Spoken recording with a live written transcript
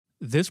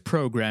This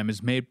program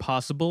is made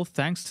possible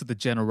thanks to the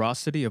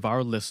generosity of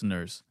our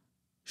listeners.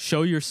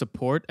 Show your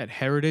support at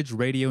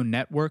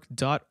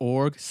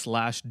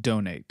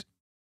heritageradionetwork.org/donate.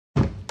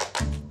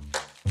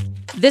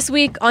 This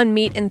week on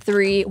Meat and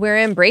Three, we're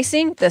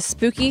embracing the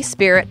spooky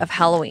spirit of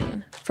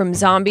Halloween, from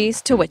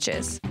zombies to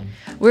witches.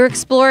 We're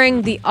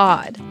exploring the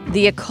odd,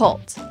 the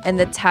occult, and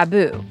the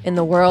taboo in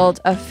the world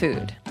of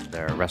food.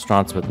 There are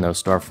restaurants with no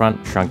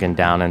storefront, shrunken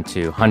down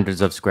into hundreds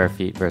of square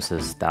feet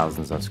versus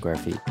thousands of square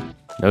feet.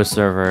 No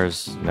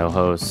servers, no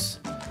hosts,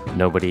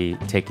 nobody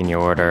taking your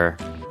order.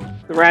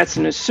 The rats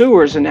in the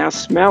sewers are now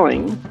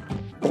smelling,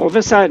 all of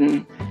a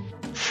sudden,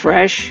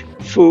 fresh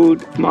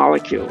food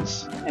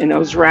molecules. And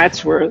those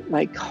rats were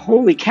like,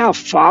 holy cow,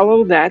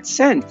 follow that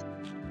scent.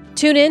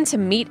 Tune in to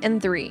Meat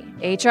and Three,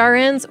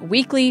 HRN's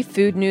weekly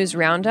food news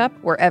roundup,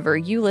 wherever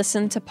you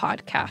listen to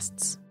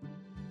podcasts.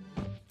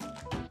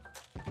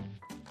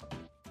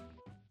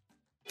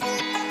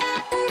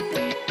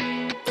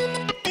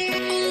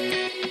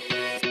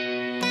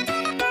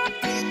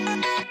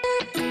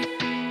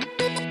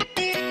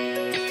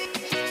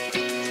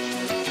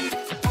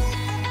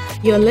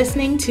 You're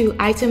listening to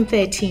Item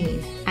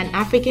 13, an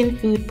African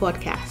food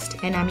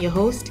podcast, and I'm your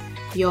host,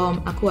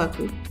 Yom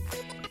Akuaku.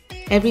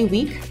 Every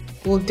week,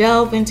 we'll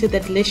delve into the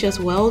delicious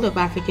world of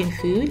African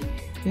food,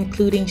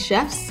 including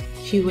chefs,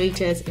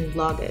 curators, and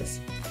bloggers.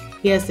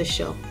 Here's the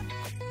show.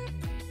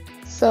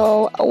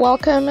 So,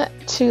 welcome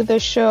to the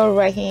show,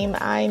 Raheem.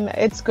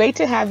 It's great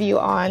to have you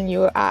on.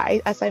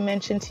 As I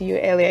mentioned to you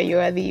earlier, you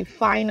are the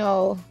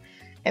final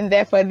and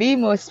therefore the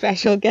most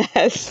special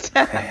guest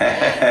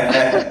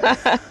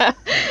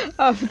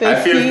of the I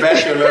feel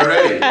special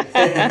already.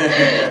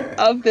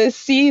 of the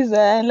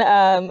season.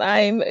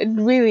 I'm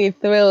really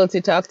thrilled to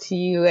talk to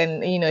you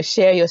and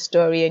share your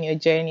story and your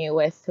journey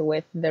with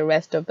the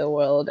rest of the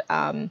world.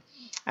 I'm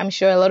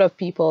sure a lot of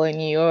people in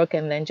New York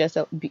and then just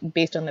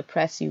based on the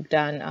press you've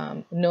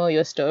done know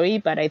your story,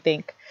 but I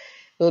think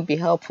it will be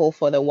helpful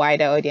for the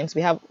wider audience.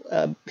 We have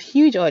a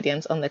huge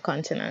audience on the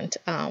continent,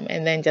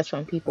 and then just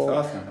from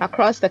people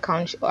across the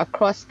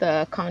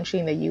country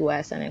in the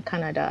US and in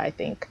Canada, I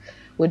think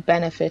would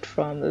benefit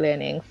from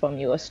learning from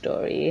your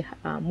story,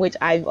 which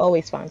I've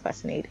always found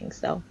fascinating.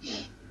 So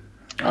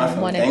I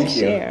wanted to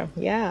share.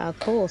 Yeah,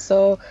 cool.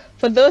 So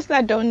for those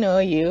that don't know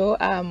you,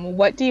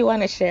 what do you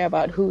want to share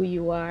about who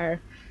you are?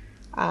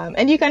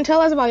 And you can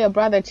tell us about your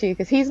brother too,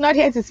 because he's not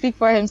here to speak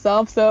for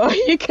himself, so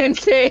you can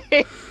say...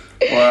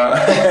 Well,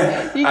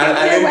 you can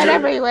say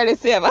whatever you want to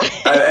say about it.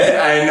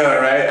 I know,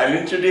 right? I'll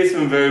introduce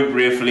him very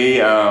briefly,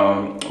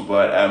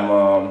 but I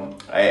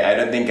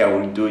don't think I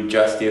will do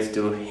justice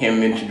to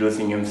him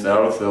introducing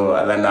himself, so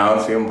I'll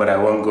announce him, but I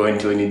won't go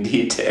into any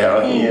detail,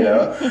 he's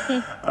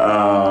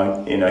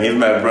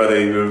my brother.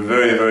 We're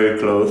very, very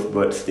close,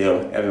 but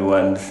still,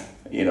 everyone's,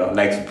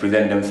 likes to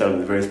present themselves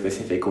in a very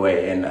specific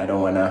way, and I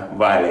don't want to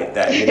violate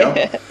that,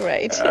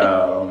 Right.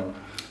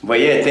 But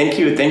yeah, thank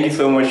you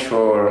so much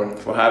for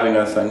having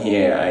us on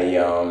here.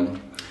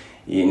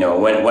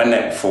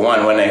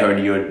 When I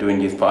heard you were doing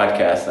this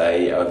podcast,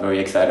 I was very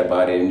excited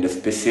about it, and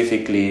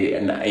specifically,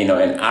 an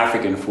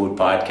African food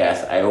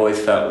podcast. I always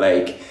felt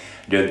like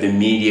the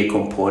media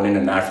component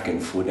in African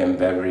food and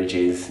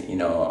beverages,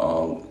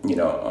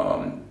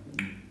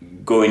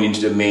 going into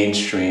the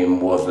mainstream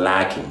was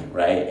lacking,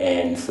 right?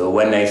 And so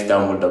when I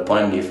stumbled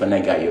upon this, when I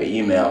got your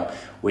email,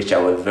 which I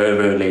was very,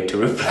 very late to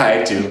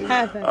reply to,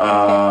 I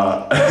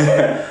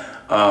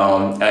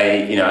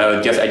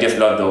just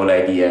loved the whole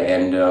idea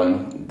and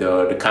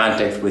the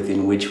context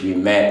within which we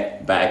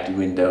met back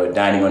during the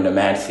Dining on the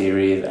Mat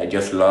series. I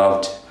just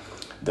loved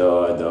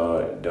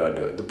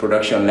the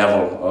production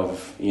level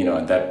of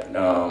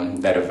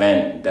that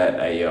event. That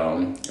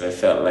I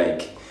felt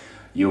like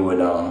you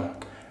would.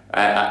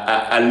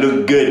 I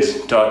look good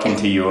talking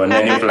to you on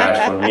any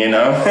platform,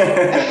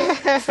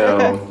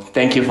 So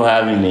thank you for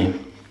having me.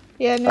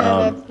 Yeah,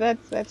 no,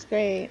 that's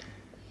great.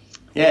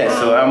 Yeah,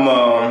 so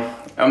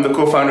I'm the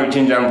co-founder of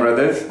Ginger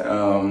Brothers.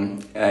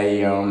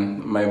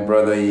 My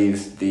brother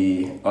is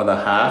the other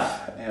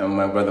half,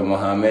 my brother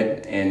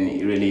Mohammed,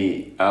 and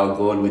really our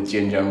goal with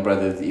Ginger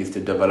Brothers is to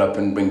develop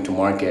and bring to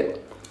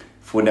market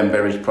food and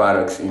beverage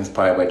products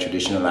inspired by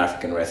traditional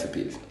African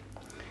recipes.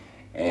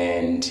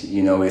 And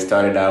we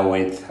started out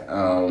with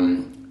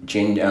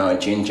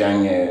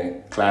Jinjang,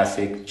 a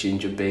classic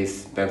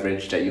ginger-based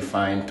beverage that you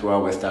find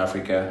throughout West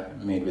Africa,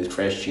 made with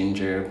fresh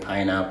ginger,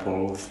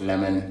 pineapples,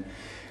 lemon,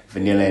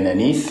 vanilla, and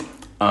anise.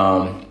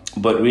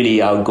 But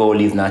really, our goal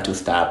is not to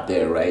stop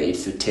there, right?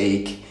 It's to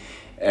take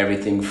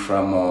everything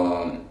from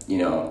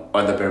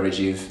other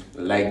beverages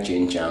like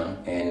Jinjang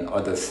and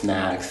other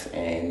snacks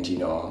and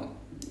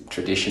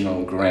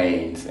traditional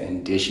grains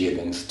and dishes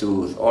and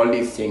stews, all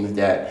these things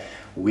that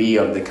we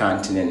of the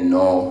continent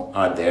know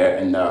are there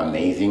and are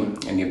amazing,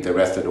 and if the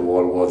rest of the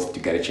world was to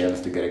get a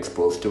chance to get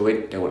exposed to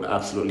it, they will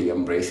absolutely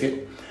embrace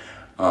it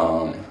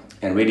and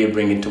really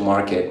bring it to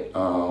market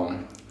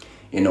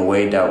in a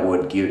way that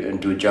would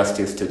do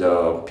justice to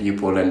the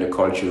people and the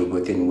culture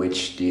within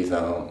which these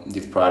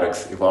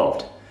products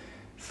evolved.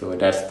 So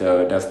that's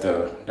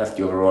the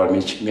overall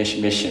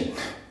mission.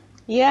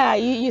 Yeah,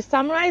 you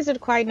summarized it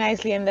quite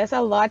nicely, and there's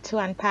a lot to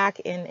unpack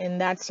in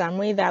that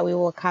summary that we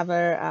will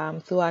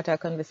cover throughout our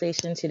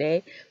conversation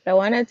today. But I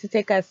wanted to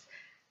take us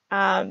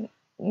um,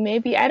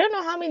 maybe, I don't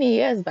know how many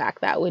years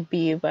back that would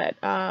be, but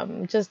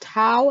just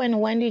how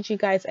and when did you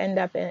guys end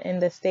up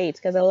in the States?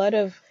 Because a lot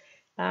of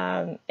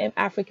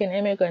African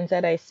immigrants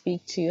that I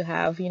speak to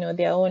have,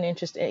 their own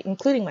interest,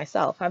 including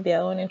myself, have their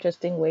own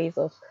interesting ways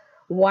of,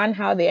 one,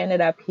 how they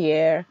ended up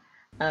here.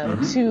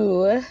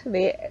 Two,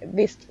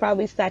 they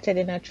probably started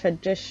in a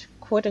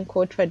quote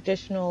unquote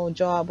traditional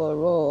job or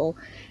role,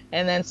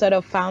 and then sort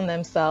of found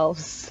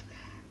themselves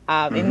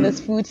in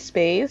this food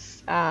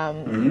space.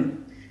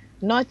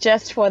 Not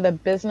just for the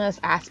business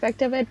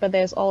aspect of it, but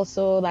there's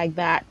also like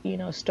that,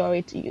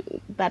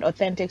 that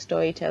authentic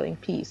storytelling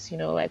piece,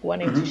 like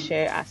wanting to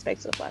share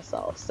aspects of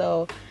ourselves.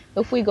 So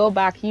if we go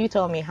back, you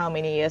told me how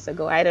many years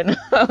ago, I don't know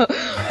how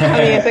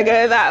many years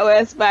ago that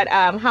was, but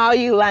how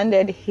you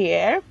landed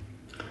here.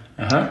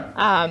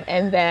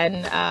 And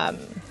then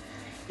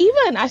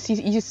even as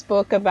you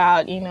spoke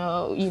about,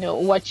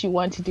 what you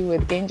want to do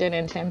with Gingen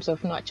in terms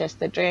of not just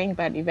the drink,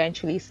 but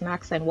eventually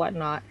snacks and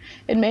whatnot,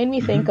 it made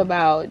me think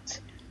about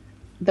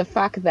the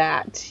fact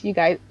that you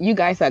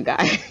guys are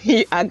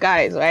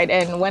guys, right?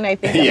 And when I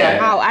think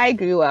about how I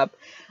grew up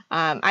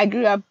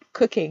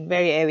cooking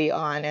very early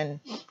on,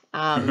 and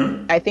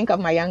I think of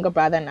my younger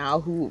brother now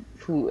who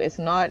was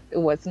not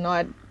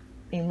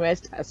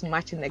immersed as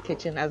much in the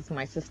kitchen as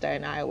my sister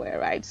and I were,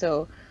 right?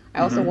 So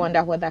I also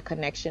wonder what that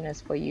connection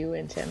is for you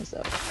in terms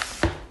of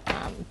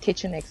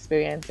kitchen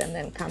experience and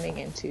then coming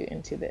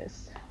into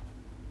this.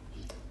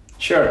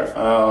 Sure.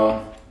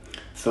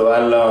 So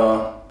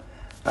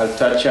I'll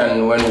touch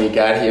on when we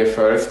got here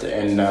first,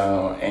 and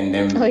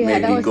then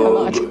maybe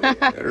go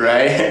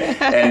right,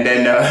 and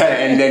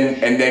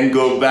then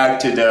go back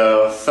to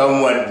the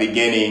somewhat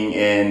beginning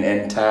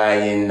and tie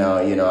in,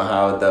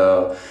 how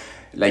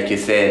like you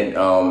said,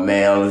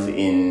 males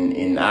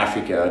in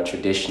Africa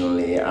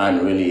traditionally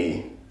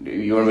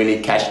you don't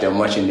really catch them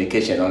much in the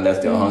kitchen unless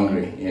they're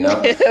hungry,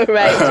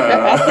 Right.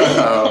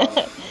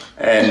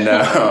 And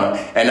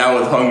I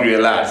was hungry a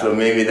lot, so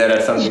maybe that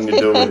had something to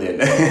do with it.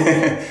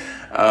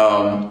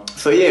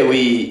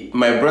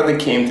 My brother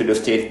came to the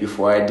States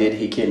before I did.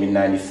 He came in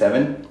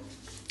 97.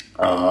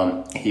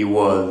 He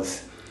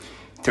was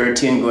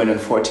 13 going on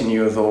 14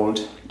 years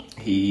old.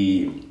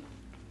 He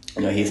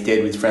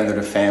stayed with friends of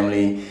the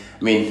family.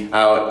 I mean,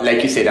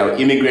 like you said, our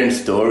immigrant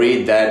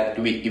story,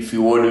 if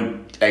you were to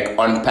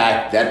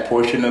unpack that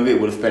portion of it,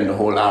 we'll spend the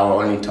whole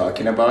hour only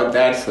talking about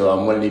that. So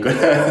I'm only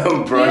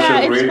gonna brush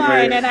over it. Yeah, it's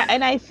fine.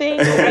 And I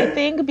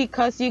think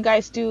because you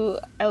guys do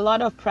a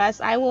lot of press,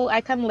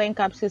 I can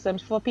link up to some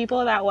for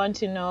people that want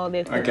to know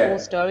the full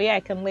story. I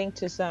can link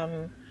to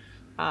some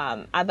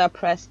other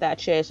press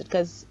that shares it,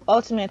 because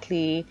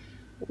ultimately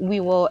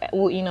I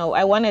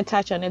want to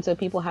touch on it so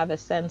people have a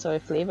sense or a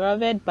flavor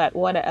of it. But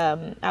what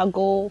our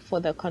goal for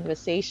the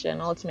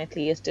conversation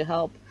ultimately is to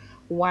help.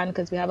 One,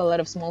 because we have a lot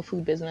of small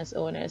food business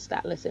owners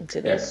that listen to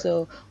this,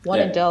 so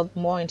want to delve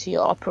more into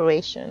your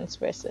operations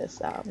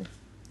versus.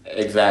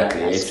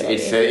 Exactly, it's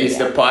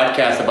a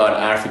podcast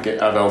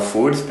about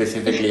food,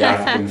 specifically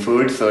African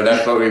food. So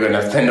that's what we're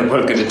gonna spend the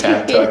bulk of the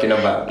time talking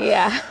about.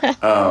 Yeah.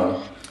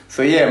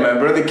 My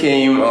brother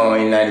came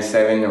in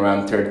 97,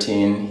 around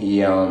 13.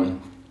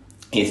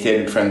 He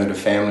stayed with friends of the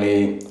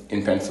family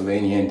in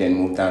Pennsylvania, and then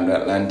moved down to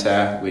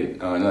Atlanta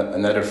with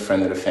another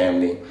friend of the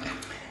family.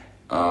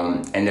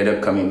 Ended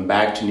up coming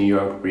back to New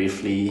York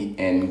briefly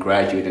and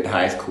graduated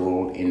high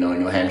school in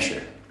New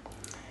Hampshire.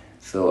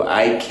 So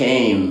I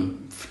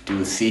came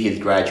to see his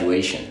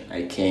graduation.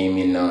 I came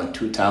in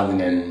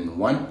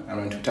 2001,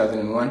 around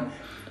 2001.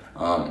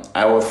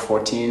 I was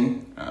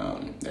 14,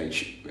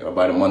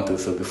 about a month or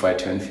so before I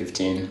turned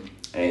 15.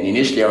 And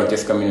initially I was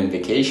just coming on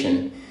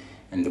vacation,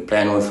 and the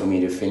plan was for me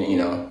to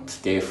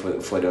stay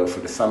for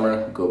the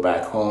summer, go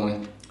back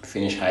home,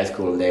 finish high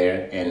school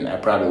there, and I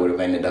probably would have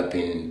ended up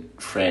in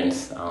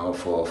France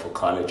for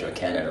college or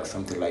Canada or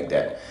something like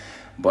that.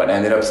 But I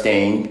ended up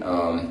staying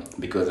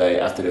because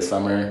after the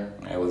summer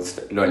I was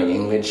learning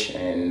English,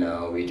 and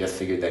we just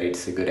figured that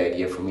it's a good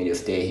idea for me to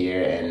stay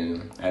here.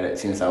 And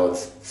since I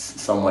was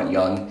somewhat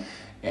young,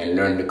 and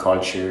learn the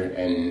culture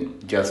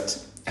and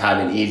just have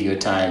an easier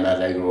time as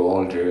I grow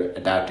older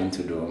adapting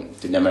to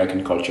the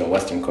American culture and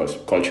Western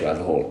culture as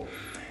a whole.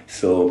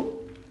 So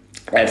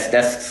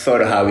that's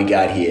sort of how we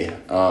got here.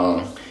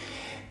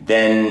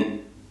 Then,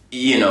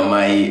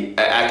 my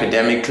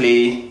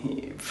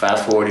academically,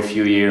 fast forward a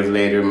few years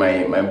later,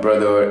 my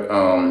brother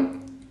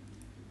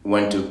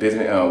went to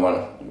business.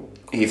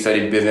 He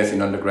studied business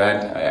in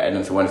undergrad. I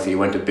don't want to say he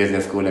went to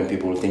business school and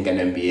people will think an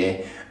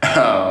MBA.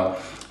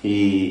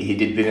 He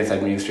did business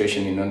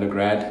administration in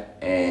undergrad,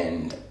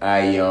 and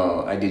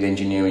I did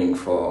engineering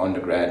for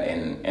undergrad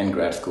and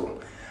grad school.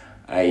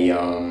 I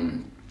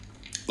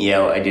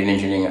did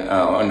engineering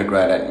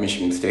undergrad at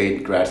Michigan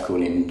State, grad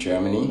school in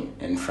Germany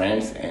and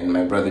France, and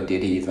my brother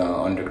did his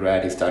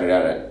undergrad. He started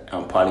out at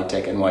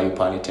Polytech, NYU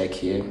Polytech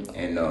here,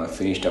 and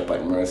finished up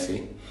at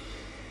Mercy.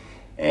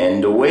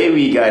 And the way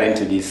we got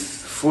into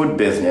this food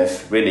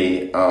business,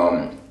 really.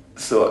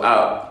 So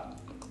our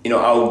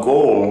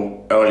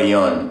goal early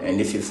on, and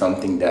this is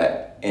something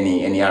that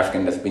any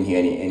African that's been here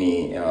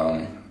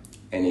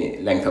any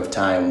length of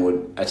time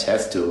would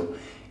attest to,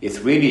 it's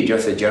really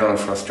just a general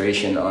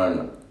frustration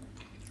of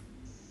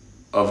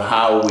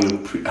how we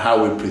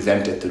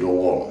present it to the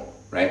world,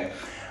 right?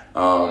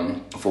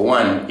 For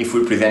one, if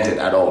we present it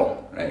at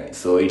all, right?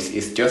 So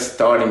it's just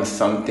starting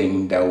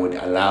something that would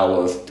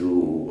allow us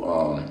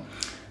to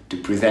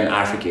present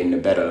Africa in a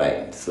better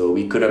light. So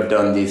we could have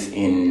done this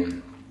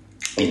in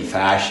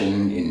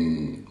fashion,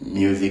 in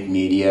music,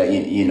 media,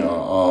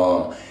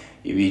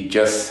 we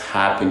just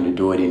happen to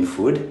do it in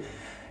food,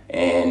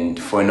 and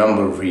for a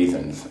number of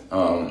reasons.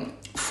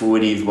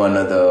 Food is one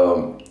of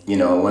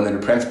the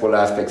principal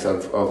aspects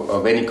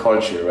of any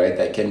culture, right?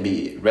 That can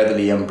be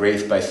readily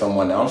embraced by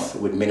someone else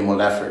with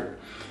minimal effort.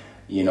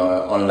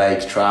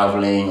 Unlike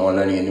traveling or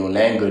learning a new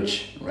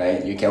language,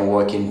 right? You can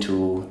walk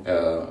into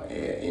a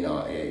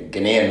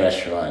Ghanaian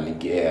restaurant,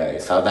 a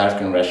South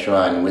African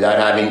restaurant, without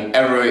having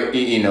ever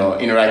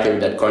interacted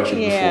with that culture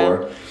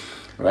before,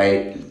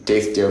 right?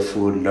 Taste their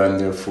food, learn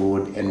their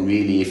food, and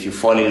really, if you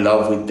fall in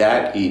love with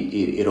that,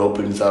 it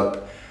opens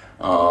up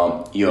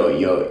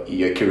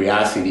your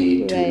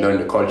curiosity to learn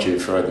the culture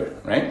further,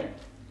 right?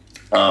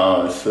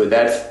 So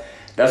that's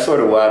sort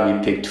of why we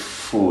picked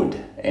food.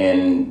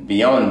 And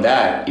beyond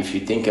that, if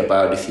you think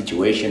about the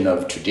situation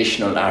of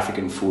traditional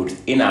African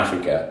foods in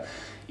Africa,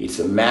 it's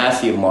a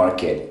massive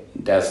market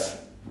that's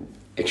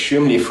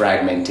extremely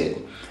fragmented,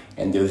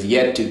 and there's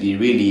yet to be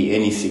really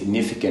any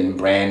significant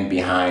brand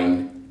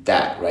behind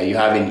that, right? You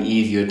have an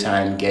easier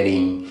time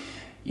getting,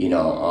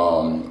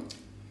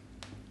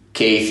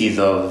 cases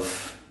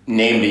of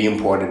namely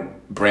imported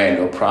brand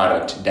or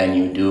product than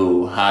you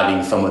do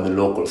having some of the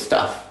local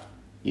stuff,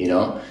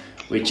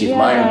 which is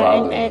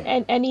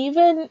mind-boggling. And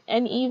even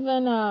in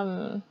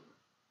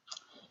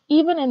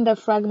the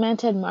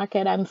fragmented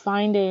market, I'm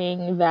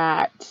finding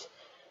that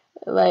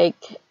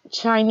like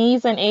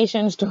Chinese and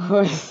Asian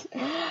stores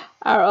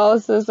are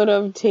also sort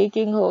of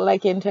taking hold,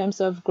 like in terms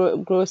of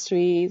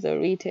groceries or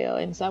retail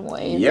in some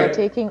ways. They're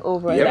taking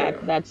over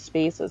that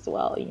space as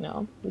well,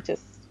 which is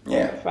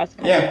for us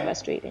kind of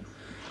frustrating.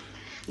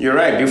 You're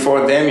right.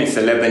 Before them, it's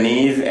the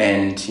Lebanese,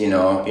 and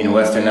in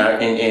Western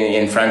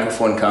in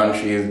Francophone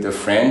countries, the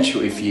French.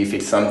 If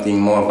it's something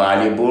more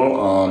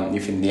valuable,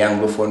 if in the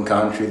Anglophone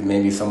countries,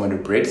 maybe some of the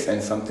Brits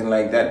and something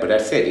like that. But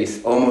that's it.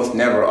 It's almost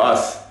never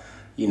us,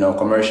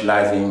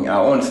 commercializing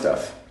our own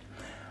stuff.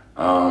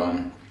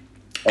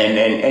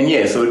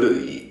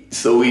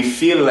 So we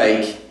feel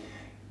like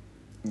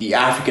the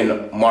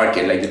African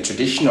market, like the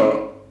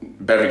traditional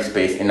beverage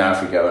space in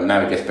Africa, or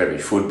not just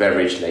beverage, food,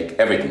 beverage, like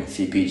everything,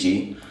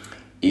 CPG,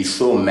 is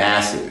so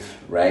massive,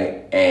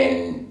 right?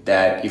 And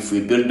that if we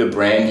build the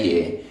brand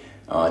here,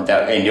 and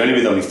the only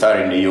reason we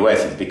started in the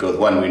US is because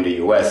one, we're in the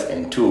US,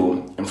 and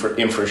two,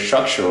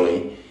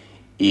 infrastructurally,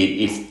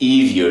 it's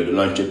easier to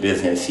launch a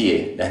business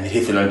here than it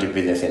is to launch a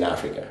business in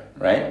Africa,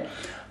 right?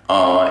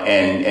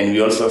 And we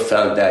also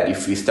felt that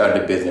if we start a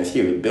business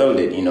here, we build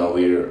it,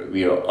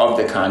 we're of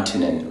the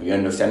continent, we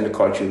understand the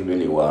culture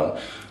really well.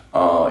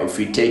 If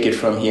we take it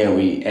from here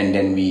and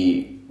then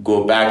we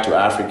go back to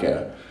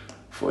Africa,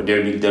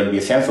 there'll be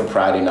a sense of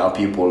pride in our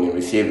people in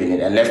receiving it.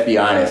 And let's be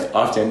honest,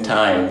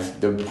 oftentimes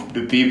the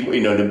people,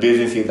 the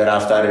businesses that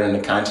are started on the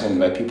continent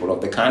by people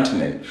of the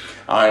continent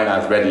aren't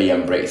as readily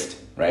embraced,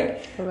 right?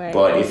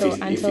 But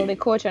until they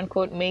quote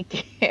unquote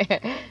make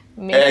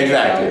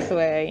exactly. it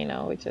elsewhere,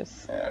 which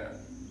is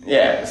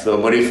So,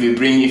 but if you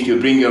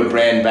bring your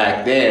brand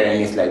back there,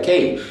 and it's like,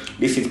 hey,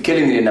 this is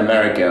killing it in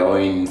America or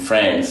in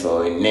France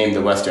or name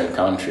the Western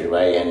country,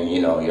 right? And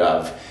you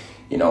have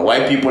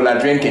white people are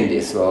drinking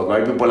this or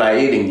white people are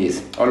eating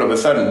this, all of a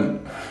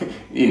sudden,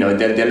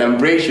 they'll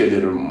embrace you a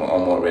little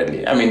more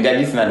readily. I mean, that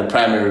is not the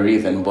primary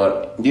reason,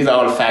 but these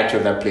are all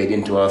factors that played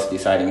into us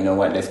deciding,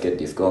 let's get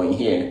this going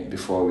here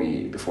before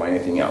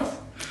anything else.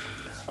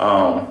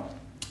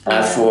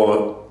 As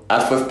for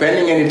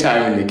spending any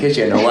time in the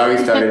kitchen, or why we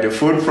started the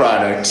food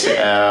product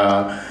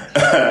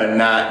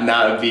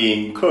not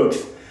being cooked,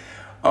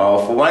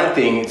 for one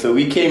thing, so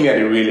we came here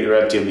at a really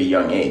relatively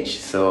young age.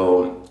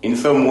 So in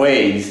some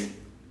ways,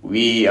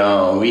 we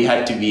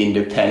had to be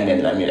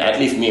independent. I mean, at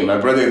least me. My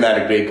brother is not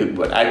a great cook,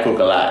 but I cook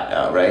a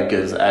lot, right?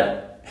 Because by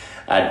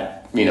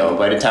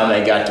the time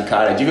I got to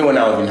college, even when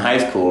I was in high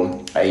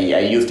school, I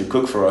used to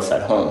cook for us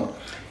at home.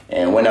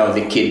 And when I was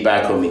a kid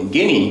back home in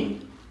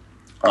Guinea,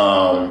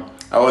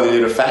 I was a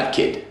little fat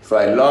kid, so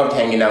I loved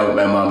hanging out with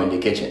my mom in the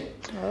kitchen.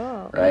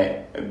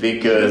 Right,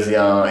 because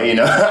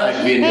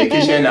I'd be in the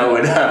kitchen. I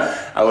would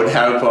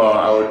help her.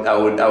 I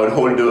would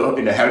hold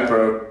help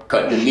her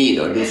cut the meat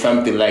or do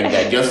something like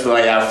that, just so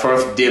I have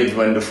first dibs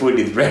when the food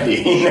is ready.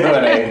 You know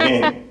what I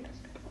mean?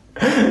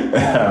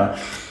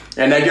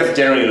 And I just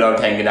generally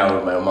loved hanging out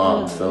with my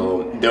mom.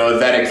 So there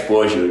was that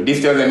exposure. This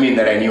doesn't mean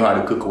that I knew how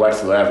to cook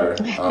whatsoever,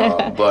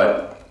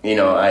 but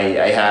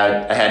I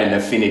had an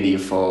affinity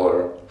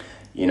for.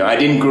 I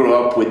didn't grow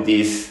up with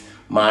this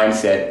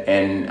mindset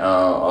and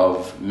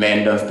of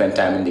men don't spend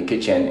time in the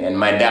kitchen. And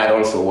my dad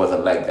also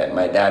wasn't like that.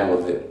 My dad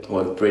was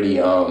pretty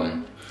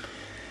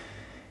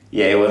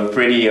it was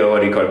pretty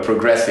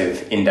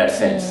progressive in that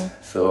sense.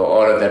 So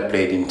all of that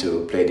played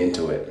into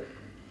it.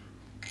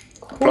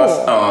 Cool.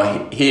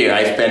 Plus, here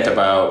I spent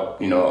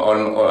about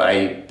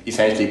I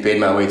essentially paid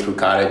my way through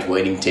college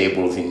waiting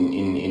tables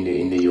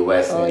in the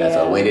US.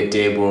 I waited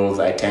tables,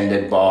 I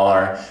attended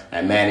bar,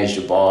 I managed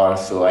a bar,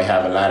 so I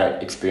have a lot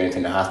of experience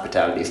in the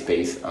hospitality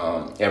space.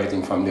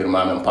 Everything from little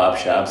mom and pop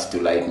shops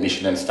to like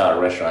Michelin star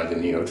restaurants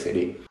in New York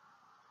City.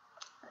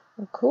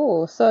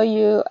 Cool. So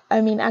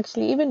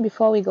actually, even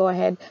before we go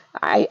ahead,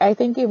 I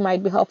think it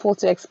might be helpful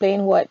to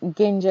explain what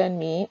ginjan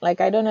means.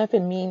 Like, I don't know if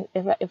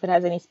it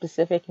has any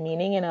specific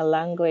meaning in a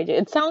language.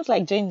 It sounds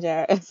like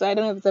ginger, so I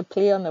don't know if it's a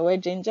play on the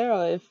word ginger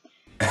or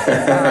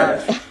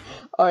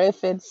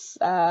if it's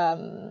I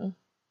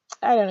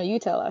don't know. You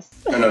tell us.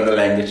 Another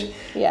language.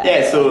 Yeah.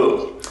 Yeah.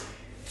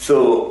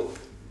 So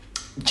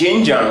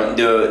ginger,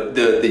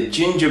 the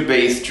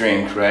ginger-based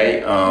drink,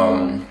 right?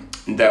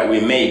 That we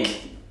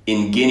make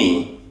in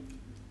Guinea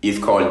is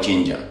called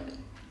ginger.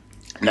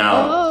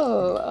 Now,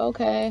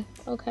 okay.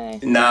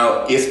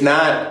 Now,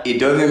 it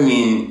doesn't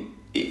mean,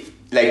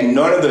 like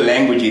none of the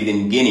languages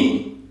in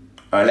Guinea,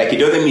 it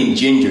doesn't mean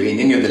ginger in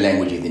any of the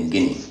languages in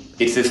Guinea.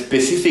 It's a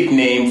specific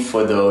name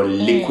for the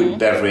liquid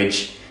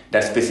beverage,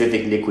 that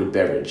specific liquid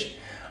beverage.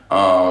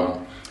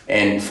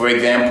 And for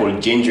example,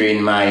 ginger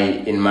in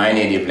my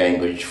native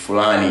language,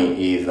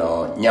 Fulani, is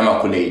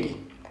Nyamakuledi.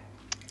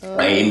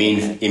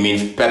 It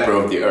means pepper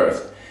of the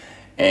earth.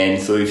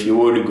 And so if you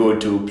were to go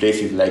to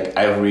places like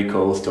Ivory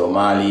Coast or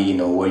Mali,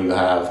 where you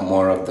have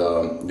more of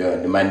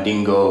the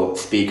Mandingo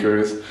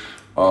speakers, they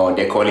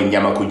call it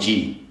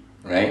Nyamakuji,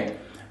 right?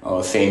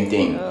 Same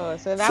thing. Oh,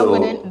 so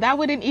that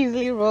wouldn't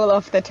easily roll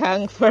off the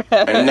tongue for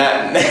us.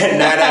 Not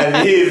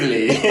as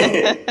easily.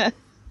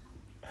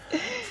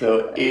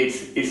 So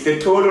it's a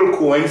total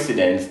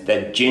coincidence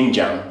that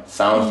ginger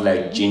sounds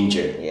like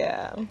ginger.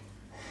 Yeah.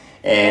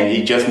 And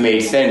it just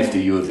made sense to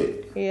use it.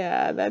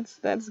 Yeah,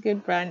 that's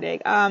good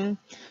branding.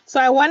 So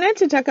I wanted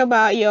to talk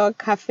about your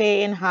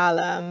cafe in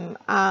Harlem.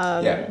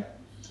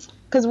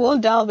 Because we'll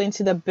delve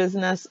into the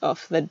business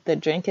of the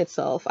drink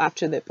itself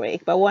after the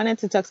break. But I wanted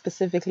to talk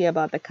specifically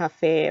about the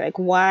cafe. Like,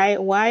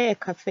 why a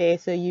cafe?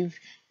 So you've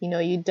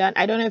done,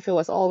 I don't know if it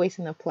was always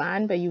in the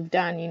plan, but you've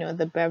done,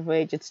 the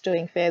beverage, it's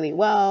doing fairly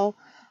well.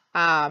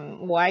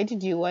 Why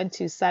did you want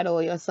to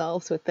saddle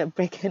yourselves with the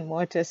brick and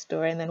mortar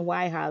store, and then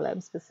why Harlem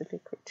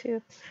specifically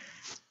too?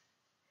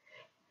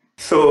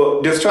 So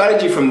the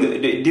strategy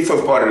this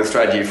was part of the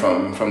strategy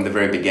from the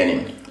very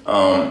beginning.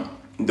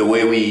 The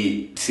way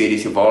we see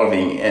this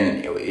evolving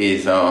and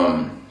is,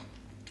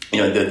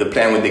 the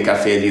plan with the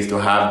cafes is to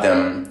have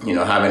them,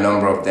 have a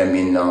number of them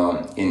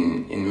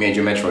in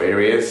major metro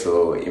areas.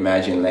 So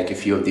imagine like a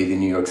few of these in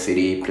New York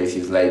City,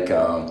 places like,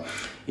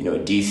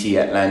 DC,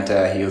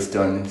 Atlanta,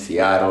 Houston,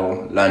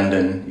 Seattle,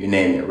 London, you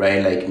name it,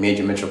 right? Like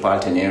major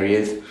metropolitan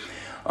areas,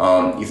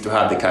 is to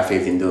have the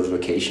cafes in those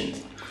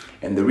locations.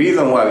 And the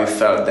reason why we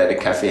felt that the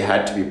cafe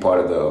had to be part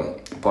of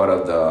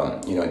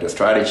the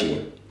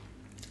strategy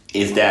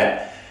is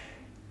that,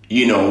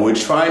 we're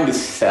trying to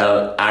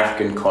sell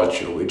African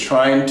culture. We're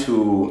trying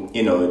to,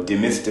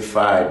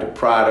 demystify the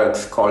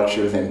products,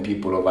 cultures, and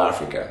people of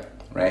Africa,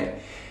 right?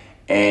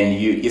 And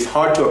it's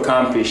hard to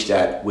accomplish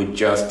that with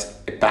just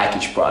a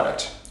packaged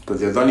product because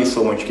there's only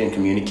so much you can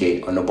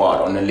communicate on the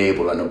bottle, on the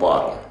label, on the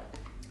bottle.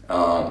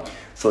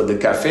 So the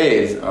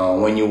cafes,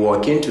 when you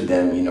walk into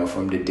them,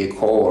 from the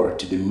decor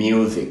to the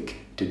music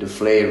to the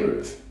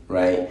flavors,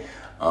 right?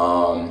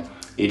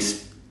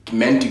 It's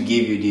meant to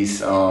give you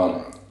this,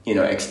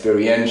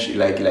 experience,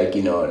 like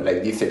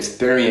this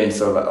experience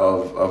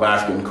of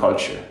African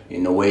culture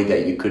in a way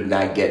that you could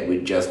not get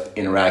with just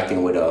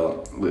interacting with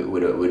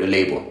a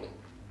label.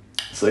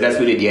 So that's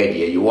really the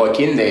idea. You walk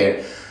in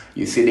there,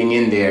 you're sitting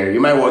in there. You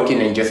might walk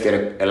in and just get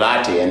a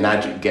latte and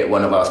not get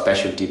one of our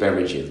specialty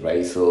beverages,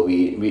 right? So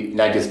we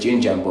not just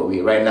ginger, but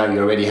we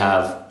already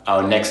have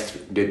our next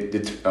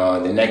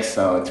the next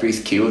 3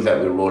 SKUs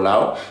that we roll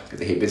out.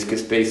 There's a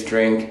hibiscus-based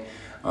drink.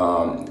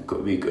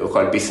 We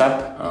call it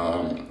Bissap.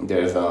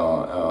 There's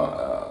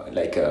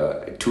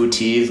 2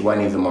 teas. One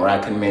is a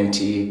Moroccan mint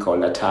tea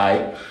called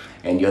Latai,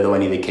 and the other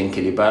one is a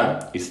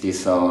Kenkeliba. It's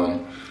this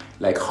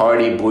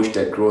hardy bush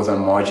that grows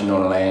on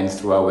marginal lands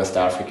throughout West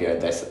Africa.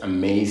 That's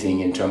amazing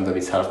in terms of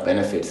its health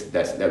benefits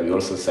that we're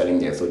also selling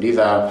there. So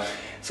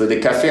the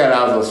cafe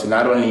allows us to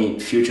not only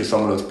feature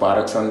some of those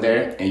products on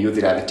there and use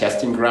it as a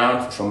testing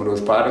ground for some of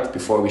those products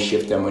before we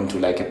shift them into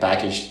like a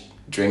packaged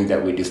drink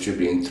that we're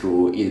distributing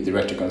through either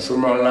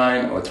direct-to-consumer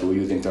online or through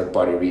using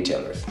third-party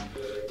retailers.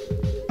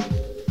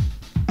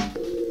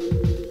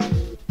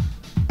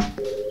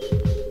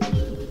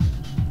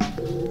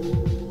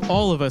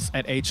 All of us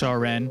at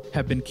HRN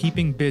have been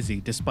keeping busy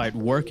despite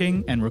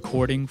working and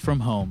recording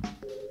from home.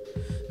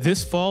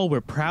 This fall, we're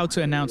proud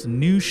to announce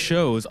new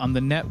shows on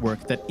the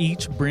network that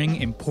each bring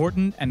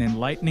important and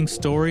enlightening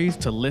stories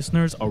to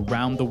listeners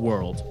around the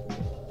world.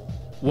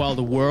 While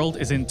the world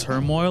is in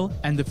turmoil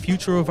and the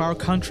future of our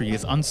country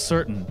is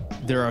uncertain,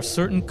 there are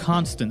certain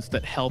constants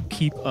that help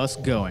keep us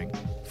going.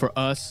 For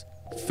us,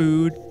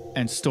 food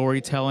and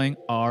storytelling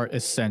are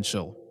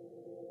essential.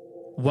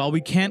 While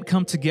we can't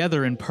come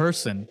together in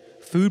person,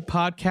 food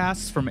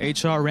podcasts from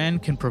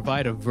HRN can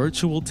provide a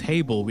virtual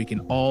table we can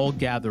all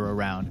gather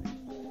around.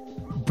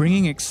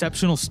 Bringing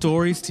exceptional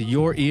stories to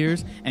your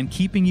ears and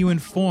keeping you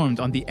informed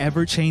on the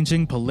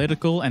ever-changing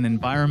political and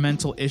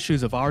environmental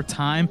issues of our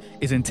time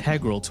is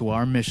integral to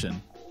our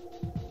mission.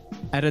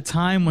 At a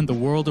time when the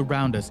world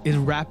around us is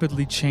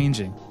rapidly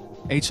changing,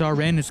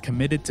 HRN is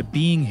committed to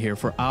being here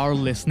for our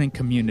listening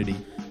community,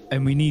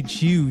 and we need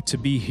you to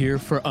be here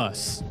for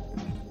us.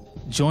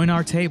 Join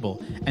our table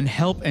and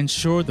help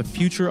ensure the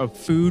future of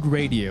food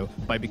radio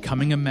by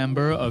becoming a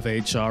member of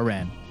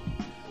HRN.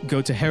 Go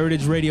to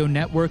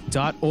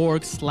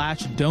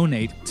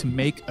heritageradionetwork.org/donate to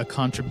make a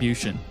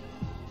contribution.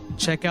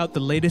 Check out the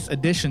latest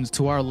additions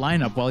to our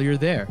lineup while you're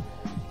there.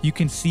 You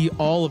can see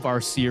all of our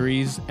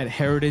series at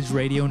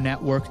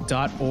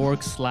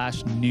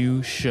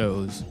heritageradionetwork.org/new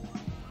shows.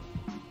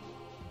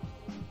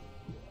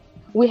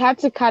 We had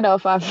to cut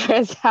off our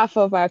first half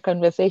of our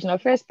conversation, our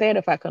first third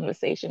of our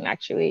conversation,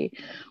 actually,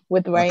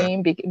 with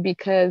Raheem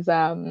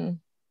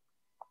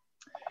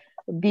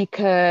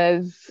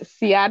because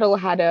Seattle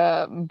had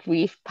a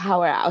brief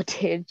power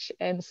outage,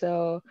 and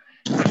so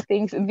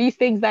these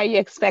things that you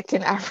expect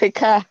in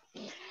Africa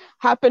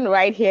happen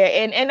right here.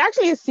 And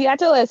actually,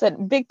 Seattle is a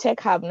big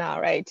tech hub now,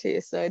 right? Too.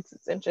 So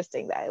it's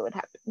interesting that it would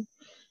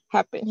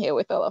happen here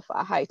with all of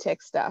our high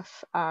tech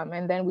stuff.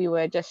 And then we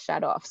were just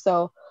shut off.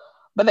 So,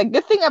 but the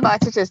good thing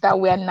about it is that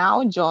we are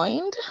now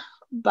joined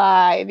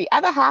by the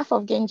other half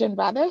of Ginjan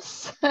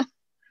Brothers.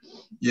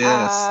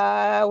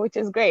 Yes, which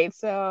is great.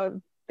 So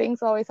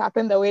things always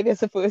happen the way they're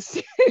supposed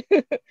to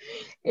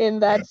in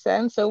that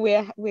sense. So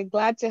we're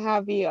glad to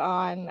have you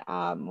on,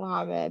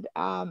 Mohammed.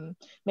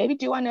 Maybe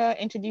do you want to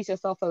introduce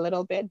yourself a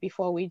little bit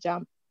before we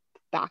jump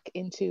back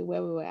into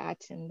where we were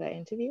at in the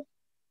interview?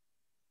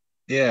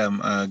 Yeah,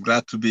 I'm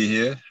glad to be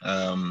here.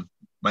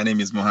 My name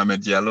is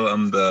Mohammed Diallo.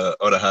 I'm the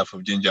other half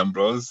of Ginjan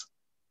Bros.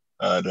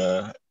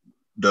 The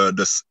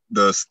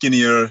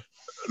skinnier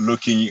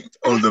looking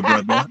older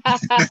brother.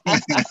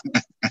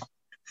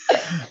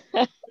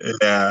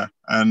 Yeah,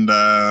 and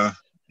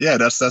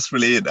that's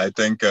really it. I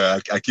think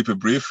I keep it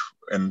brief,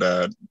 and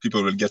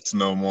people will get to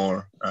know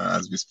more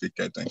as we speak,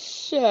 I think.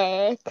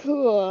 Sure,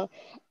 cool.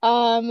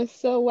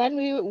 So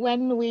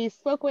when we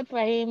spoke with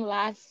Raheem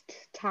last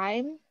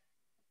time,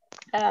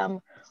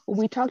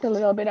 we talked a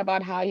little bit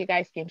about how you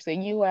guys came to the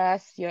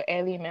US, your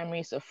early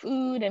memories of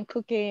food and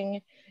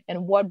cooking,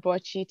 and what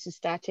brought you to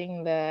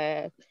starting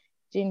the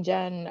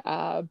Ginjan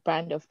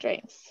brand of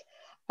drinks.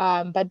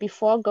 But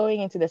before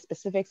going into the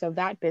specifics of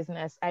that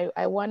business,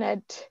 I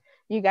wanted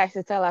you guys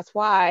to tell us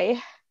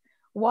why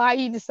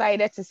you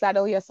decided to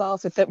saddle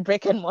yourselves with a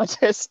brick and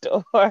mortar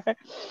store,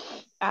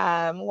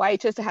 why you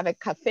chose to have a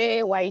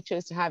cafe, why you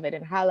chose to have it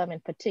in Harlem in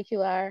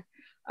particular.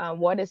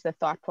 What is the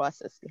thought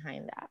process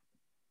behind that?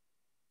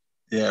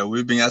 Yeah,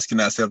 we've been asking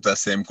ourselves that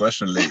same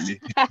question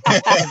lately.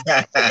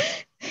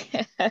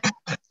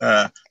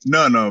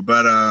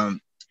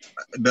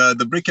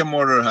 The brick and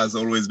mortar has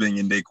always been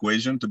in the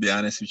equation, to be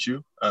honest with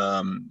you.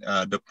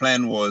 The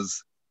plan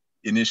was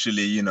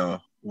initially,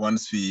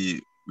 once we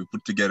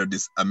put together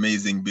this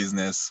amazing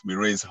business, we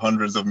raised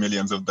hundreds of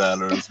millions of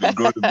dollars, we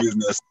grow the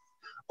business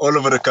all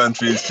over the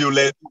country. Few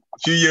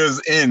years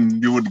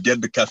in, we would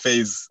get the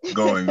cafes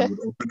going. We would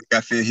open a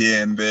cafe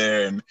here and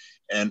there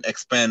and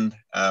expand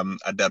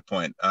at that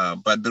point.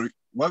 But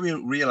what we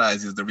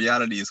realize is the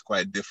reality is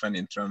quite different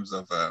in terms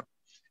of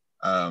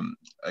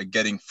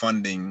getting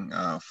funding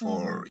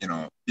for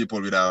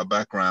people with our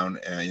background.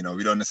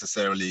 We don't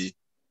necessarily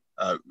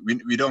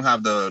we don't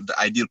have the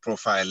ideal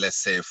profile,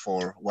 let's say,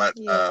 for what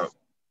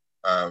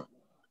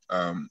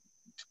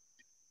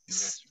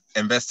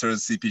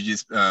investors,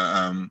 CPGs,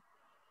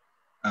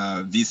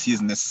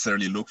 VCs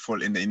necessarily look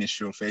for in the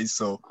initial phase.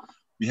 So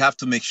we have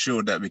to make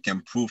sure that we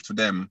can prove to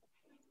them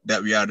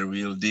that we are the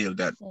real deal,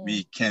 that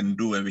we can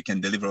do and we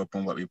can deliver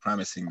upon what we're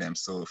promising them.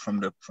 So from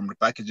the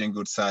packaging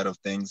goods side of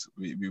things,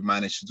 we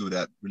managed to do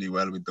that really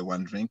well with the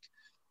one drink.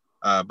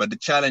 But the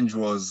challenge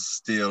was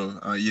still,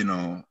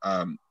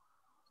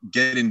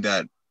 getting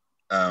that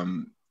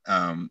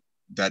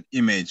that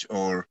image,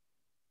 or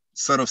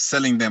sort of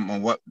selling them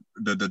on what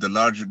the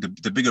larger,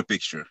 the bigger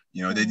picture.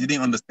 They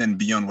didn't understand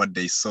beyond what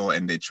they saw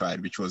and they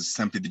tried, which was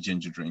simply the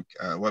ginger drink.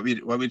 What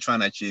we're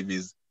trying to achieve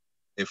is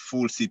a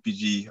full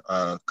CPG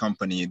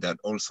company that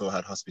also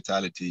had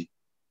hospitality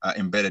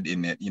embedded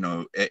in it.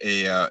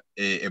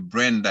 A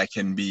brand that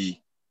can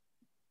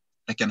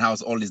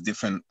house all these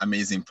different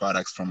amazing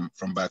products from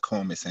back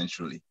home,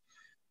 essentially.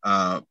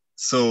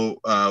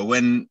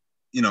 When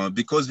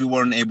because we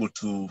weren't able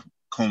to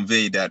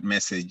convey that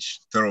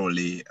message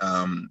thoroughly,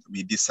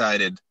 we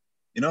decided,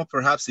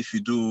 perhaps if you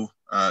do,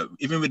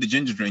 even with the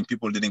ginger drink,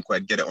 people didn't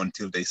quite get it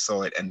until they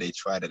saw it and they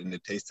tried it and they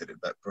tasted it.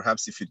 But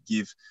perhaps if you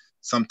give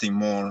something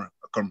more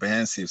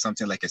comprehensive,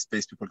 something like a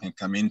space people can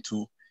come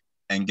into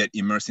and get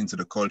immersed into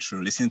the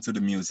culture, listen to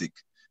the music,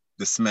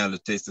 the smell, the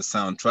taste, the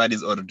sound. Try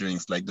these other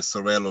drinks like the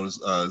Sorelos,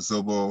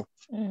 Zobo,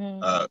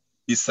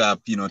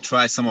 Isap,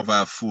 try some of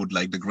our food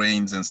like the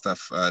grains and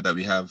stuff that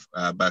we have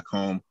back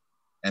home,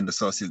 and the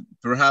sauces.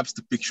 Perhaps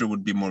the picture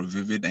would be more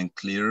vivid and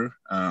clearer.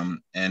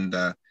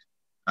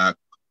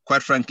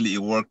 Quite frankly,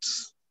 it worked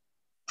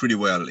pretty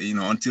well,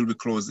 until we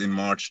closed in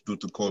March due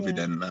to COVID,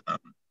 and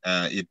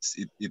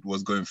it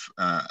was going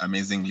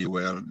amazingly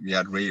well. We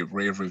had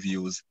rave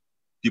reviews.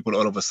 People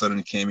all of a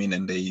sudden came in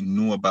and they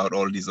knew about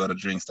all these other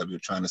drinks that we were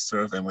trying to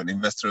serve. And when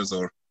investors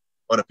or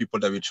other people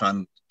that we were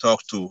trying to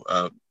talk to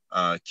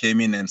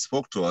came in and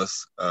spoke to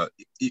us,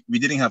 we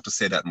didn't have to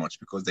say that much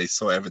because they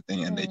saw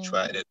everything and they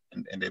tried it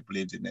and they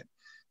believed in it.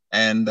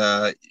 And,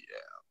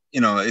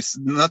 it's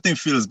nothing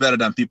feels better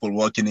than people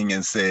walking in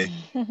and say,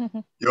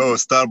 yo,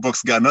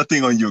 Starbucks got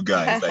nothing on you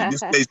guys. Like,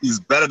 this place is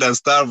better than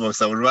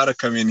Starbucks. I would rather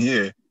come in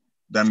here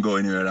than go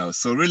anywhere else.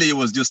 So really it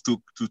was just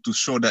to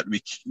show that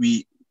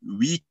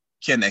we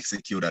can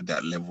execute at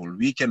that level.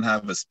 We can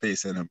have a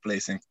space and a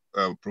place and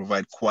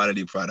provide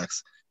quality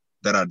products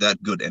that are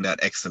that good and that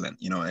excellent.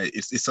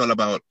 It's all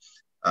about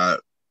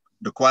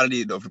the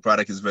quality of the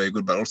product is very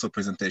good, but also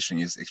presentation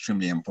is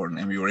extremely important.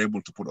 And we were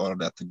able to put all of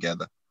that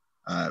together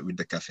with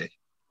the cafe.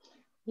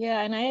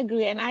 Yeah, and I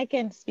agree. And I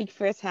can speak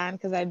firsthand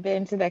because I've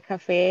been to the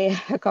cafe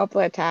a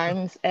couple of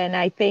times. And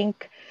I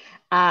think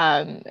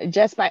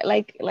just by,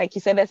 like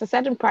you said, there's a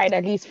certain pride,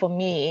 at least for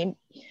me,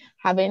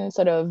 having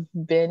sort of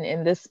been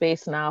in this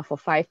space now for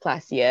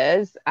 5+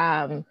 years.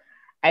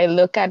 I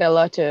look at a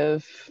lot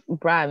of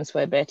brands,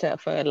 for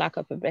lack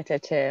of a better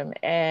term,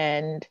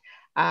 and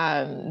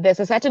there's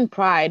a certain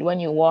pride when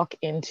you walk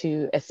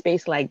into a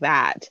space like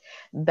that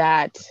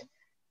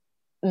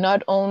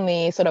not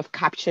only sort of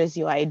captures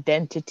your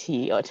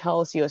identity or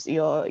tells your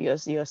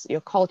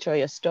culture,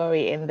 your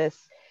story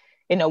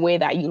in a way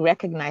that you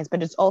recognize,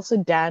 but it's also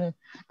done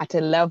at a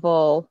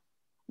level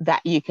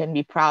that you can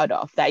be proud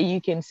of, that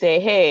you can say,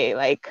 hey,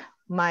 like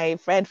my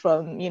friend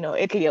from,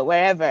 Italy or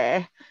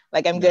wherever,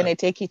 like I'm going to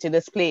take you to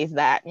this place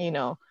that,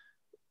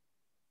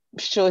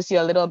 shows you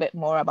a little bit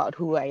more about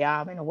who I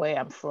am and where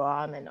I'm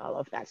from and all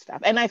of that stuff.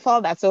 And I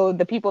follow that. So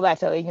the people that are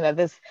telling you that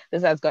this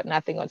has got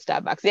nothing on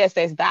Starbucks, yes,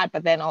 there's that,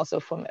 but then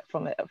also from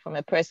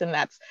a person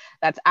that's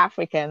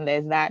African,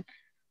 there's that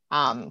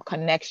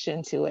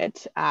connection to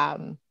it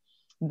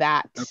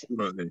that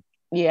absolutely.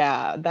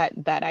 Yeah,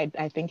 that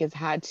I think is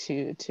hard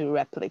to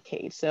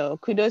replicate. So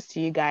kudos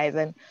to you guys.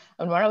 And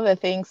one of the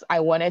things I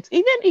wanted,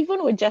 even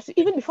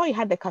before you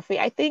had the cafe,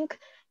 I think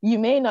you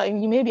may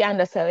be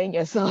underselling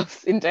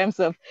yourselves in terms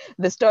of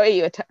the story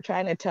you're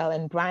trying to tell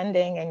and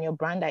branding and your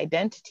brand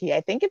identity.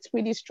 I think it's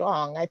pretty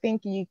strong. I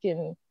think you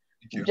can,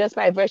 just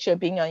by virtue of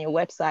being on your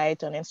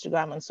website, on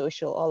Instagram, on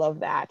social, all of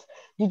that.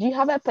 Did you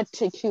have a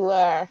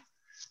particular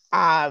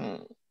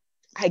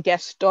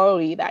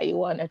story that you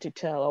wanted to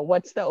tell, or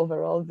what's the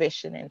overall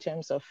vision in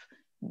terms of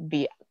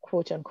the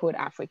quote unquote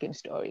African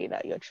story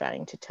that you're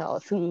trying to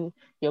tell through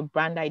your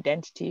brand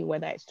identity,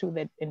 whether it's through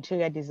the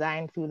interior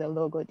design, through the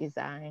logo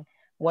design?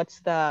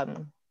 What's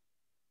the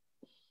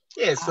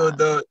so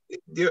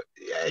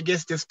I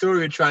guess the story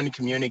we're trying to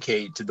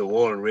communicate to the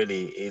world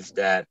really is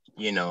that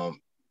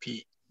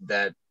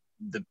that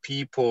the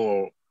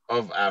people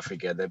of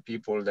Africa, the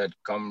people that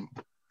come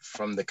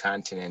from the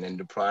continent and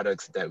the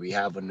products that we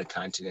have on the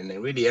continent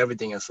and really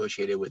everything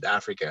associated with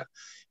Africa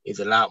is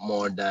a lot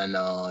more than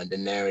the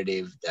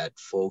narrative that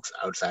folks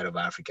outside of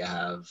Africa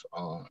have,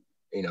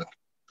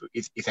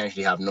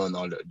 essentially have known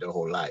all their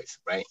whole lives,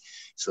 right?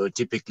 So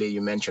typically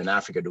you mention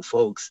Africa to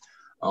folks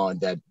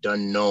that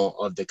don't know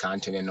of the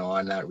continent or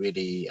are not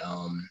really,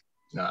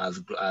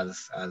 as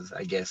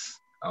I guess,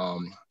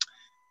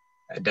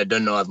 that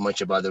don't know as much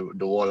about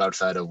the world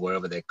outside of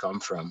wherever they come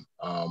from.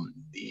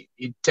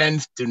 It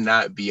tends to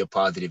not be a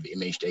positive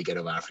image they get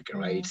of Africa,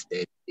 right?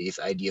 It's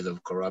ideas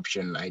of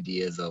corruption,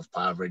 ideas of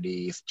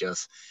poverty. It's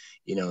just,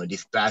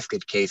 this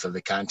basket case of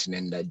the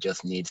continent that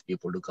just needs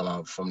people to come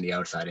out from the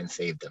outside and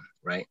save them,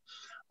 right?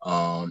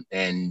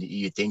 And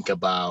you think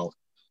about,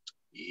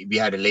 we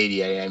had a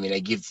lady,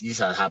 this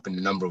has happened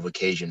a number of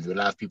occasions.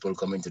 We'll have people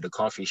come into the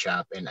coffee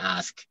shop and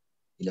ask,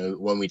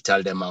 when we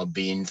tell them our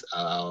beans,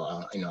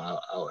 our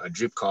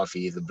drip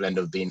coffee is a blend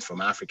of beans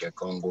from Africa,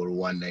 Congo,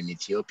 Rwanda, and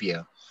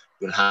Ethiopia,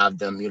 you'll have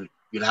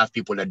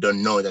people that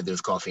don't know that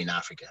there's coffee in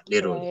Africa,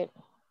 literally.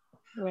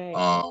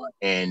 Right.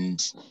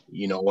 And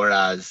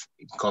whereas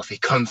coffee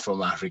comes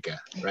from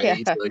Africa,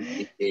 right?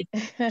 Yeah.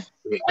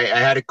 I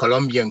had a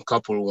Colombian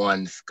couple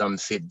once come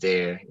sit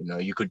there.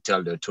 You could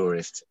tell they're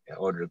tourists. They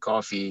ordered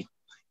coffee.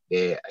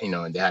 They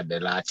had the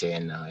latte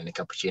and a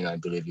cappuccino, I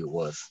believe it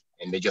was,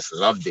 and they just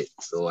loved it.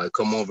 So I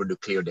come over to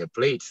clear their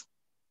plates,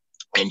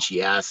 and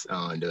she asked,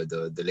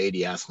 the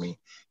lady asked me,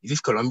 "Is this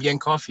Colombian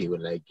coffee?" We're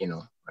like,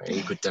 you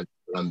could tell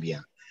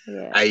Colombian.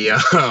 Yeah. I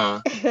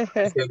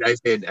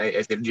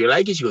said, "Do you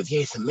like it?" She goes,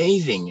 "Yeah, it's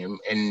amazing."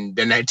 And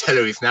then I tell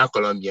her it's not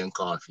Colombian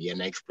coffee,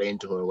 and I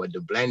explained to her what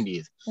the blend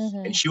is,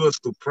 and she was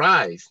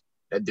surprised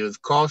that there's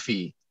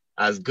coffee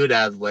as good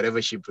as whatever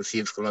she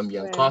perceives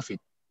Colombian coffee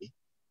to be,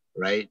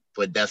 right?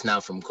 But that's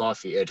not from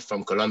coffee, it's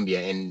from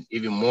Colombia, and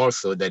even more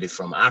so that it's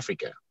from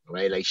Africa,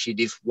 right? Like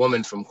this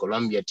woman from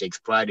Colombia takes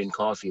pride in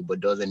coffee, but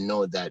doesn't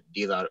know that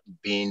these are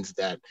beans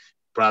that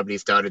probably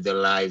started their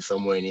lives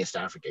somewhere in East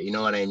Africa. You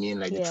know what I mean?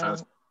 Like the Yeah.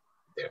 transfer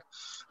there.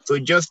 So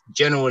just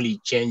generally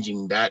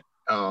changing that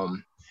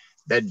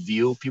that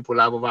view people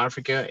have of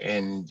Africa.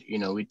 And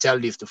we tell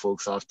this to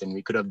folks often.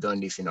 We could have done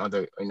this in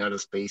other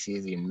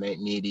spaces, in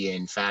media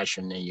and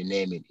fashion, and you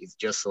name it. It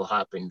just so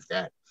happens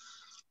that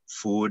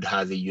food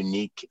has a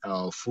unique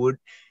food.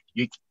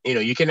 You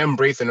can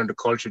embrace another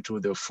culture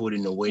through the food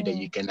in a way that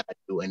you cannot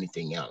do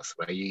anything else,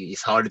 right?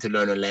 It's harder to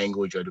learn a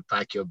language or to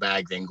pack your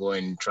bags and go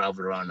and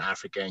travel around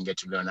Africa and get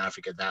to learn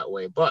Africa that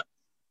way. But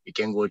you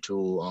can go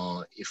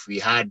to if we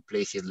had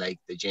places like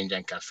the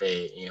Jinjan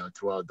Cafe,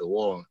 throughout the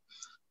world,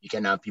 you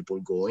can have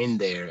people go in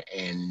there,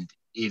 and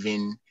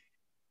even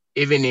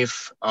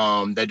if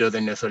that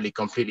doesn't necessarily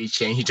completely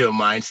change their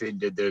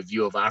mindset, their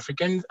view of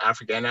African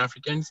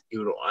Africans, it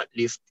will at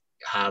least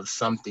have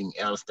something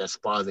else that's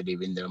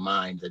positive in their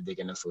mind that they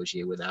can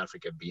associate with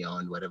Africa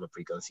beyond whatever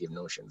preconceived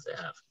notions they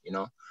have.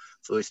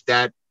 So it's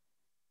that,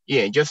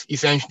 just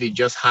essentially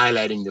just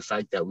highlighting the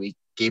fact that we're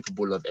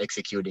capable of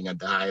executing at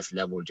the highest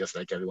level, just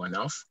like everyone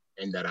else,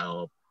 and that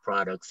our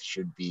products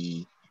should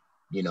be,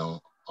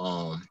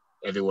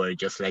 everywhere,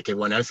 just like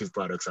everyone else's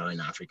products are in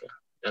Africa.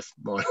 That's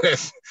more or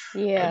less.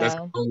 That's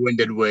a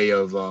long-winded way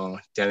of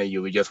telling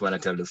you. We just want to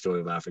tell the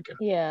story of Africa.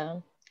 Yeah,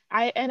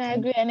 I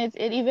agree, and it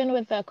even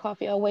with the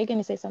coffee. Oh, were you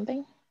going to say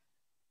something?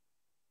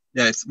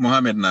 Yeah, it's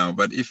Mohammed now.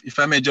 But if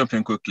I may jump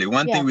in quickly,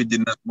 one thing we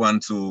did not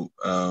want to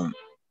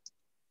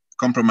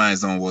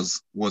compromise on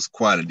was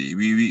quality.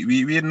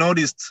 We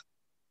noticed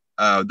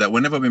that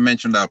whenever we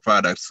mentioned our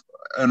products,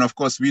 and of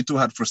course we too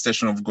had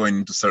frustration of going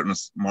into certain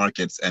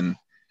markets and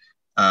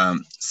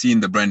seeing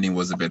the branding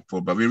was a bit poor,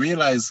 but we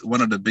realized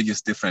one of the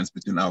biggest difference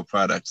between our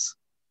products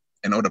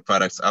and other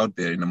products out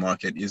there in the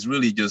market is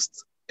really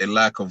just a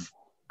lack of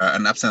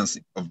an absence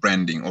of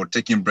branding, or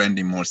taking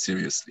branding more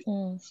seriously.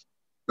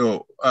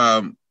 So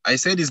I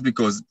say this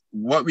because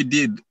what we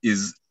did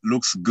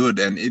looks good,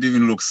 and it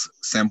even looks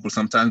simple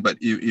sometimes, but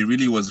it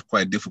really was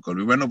quite difficult.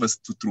 We went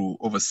through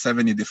over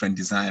 70 different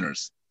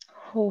designers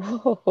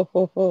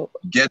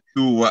get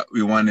to what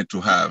we wanted to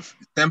have,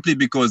 simply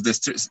because the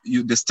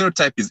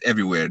stereotype is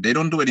everywhere. They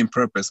don't do it in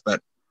purpose, but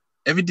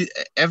every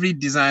brand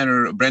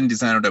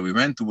designer that we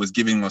went to was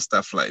giving us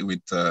stuff like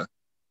with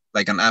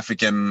like an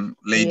African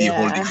lady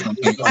holding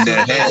something on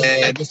their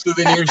head, like a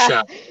souvenir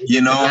shop,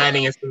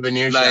 designing a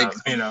souvenir like,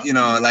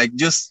 shop, like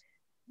just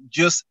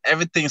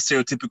everything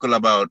stereotypical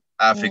about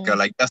Africa.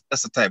 Like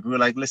that's the type. We were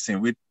like,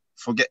 listen,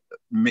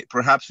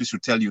 perhaps we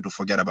should tell you to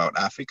forget about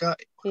Africa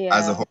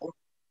as a whole.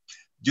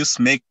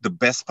 Just make the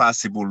best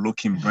possible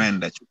looking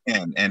brand that you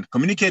can. And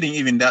communicating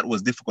even that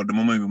was difficult the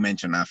moment we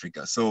mentioned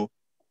Africa. So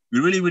we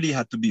really, really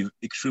had to be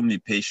extremely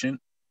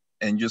patient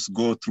and just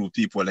go through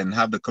people and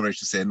have the courage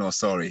to say, no,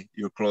 sorry,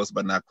 you're close,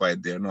 but not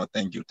quite there. No,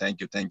 thank you.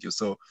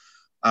 So,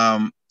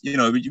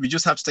 we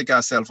just have to take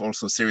ourselves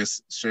also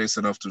serious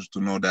enough to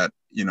know that,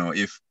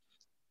 if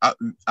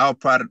our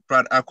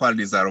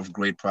qualities are of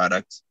great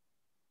products,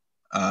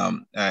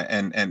 and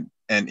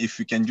if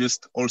we can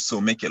just also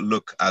make it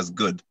look as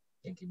good.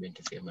 Thank you,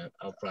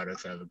 our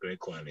products have a great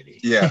quality.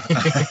 Yeah.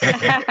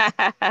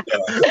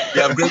 We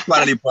have great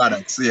quality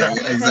products. Yeah,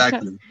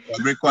 exactly.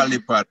 Great quality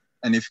products.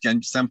 And if you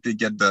can simply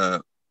get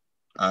the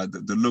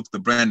look, the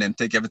brand, and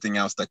take everything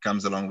else that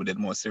comes along with it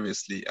more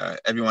seriously,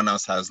 everyone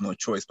else has no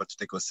choice but to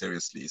take us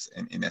seriously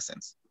in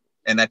essence.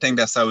 And I think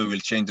that's how we will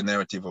change the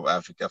narrative of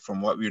Africa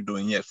from what we're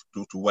doing here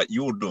to what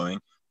you're doing.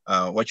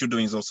 What you're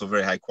doing is also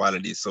very high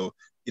quality. So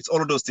it's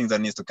all of those things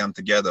that needs to come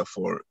together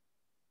for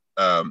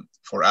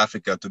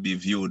Africa to be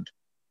viewed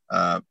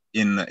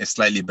in a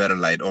slightly better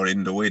light, or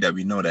in the way that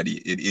we know that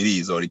it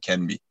is, or it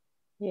can be.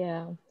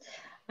 Yeah.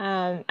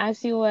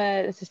 As you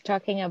were just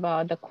talking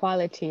about the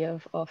quality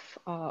of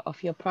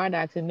your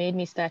products, it made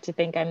me start to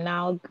think I'm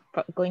now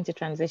going to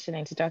transition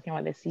into talking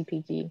about the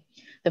CPG,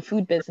 the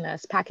food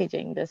business,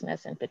 packaging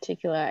business in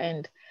particular,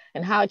 and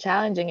how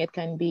challenging it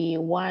can be.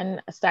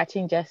 One,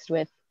 starting just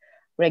with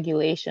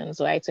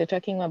regulations, right? So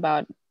talking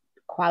about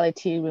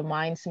quality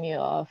reminds me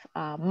of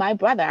my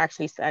brother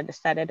actually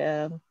started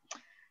a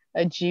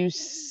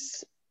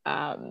juice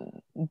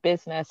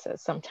business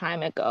some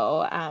time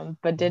ago,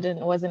 but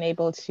wasn't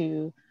able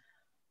to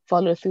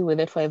follow through with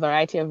it for a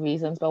variety of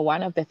reasons. But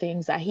one of the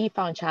things that he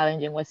found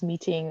challenging was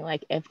meeting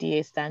like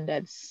FDA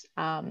standards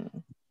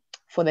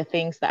for the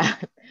things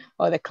that,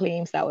 or the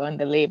claims that were on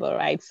the label,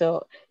 right?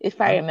 So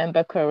if I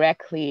remember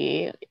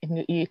correctly,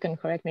 you can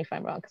correct me if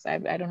I'm wrong, because I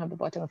don't have the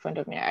bottle in front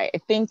of me. I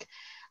think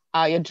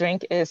your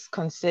drink is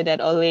considered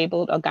or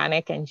labeled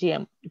organic and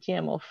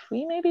GMO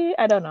free, maybe,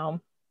 I don't know.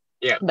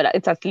 Yeah, but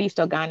it's at least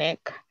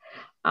organic.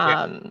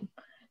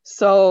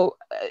 So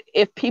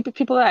if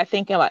people are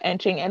thinking about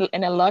entering,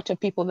 and a lot of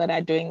people that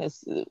are doing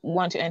this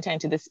want to enter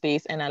into this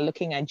space and are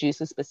looking at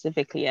juices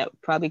specifically, are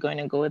probably going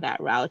to go that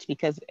route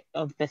because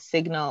of the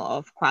signal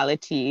of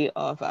quality,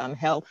 of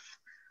health.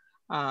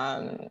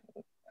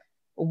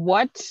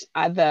 what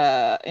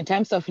are in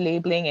terms of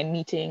labeling and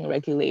meeting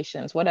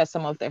regulations, what are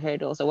some of the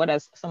hurdles, or what are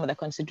some of the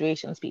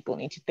considerations people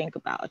need to think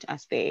about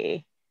as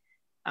they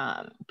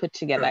put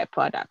together a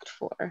product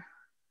for?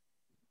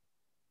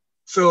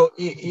 So,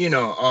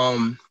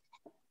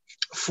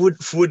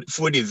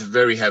 food is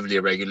very heavily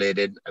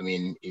regulated. I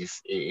mean,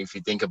 if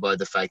you think about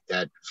the fact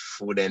that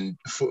the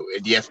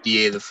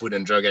FDA, the Food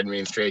and Drug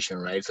Administration,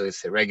 right? So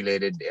it's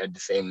regulated at the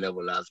same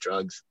level as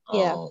drugs.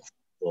 Yeah.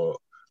 For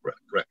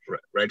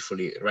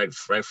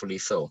rightfully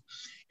so.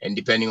 And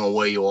depending on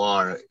where you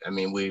are, I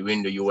mean, we're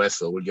in the US,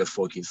 so we'll just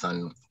focus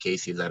on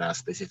cases that are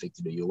specific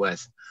to the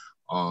US.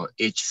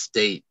 Each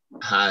state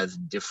has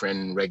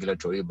different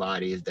regulatory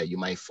bodies that you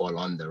might fall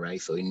under,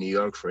 right? So in New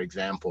York, for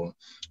example,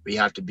 we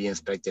have to be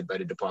inspected by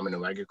the Department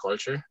of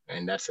Agriculture,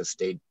 and that's a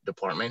state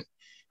department.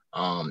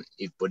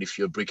 If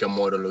you're a brick and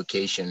mortar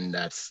location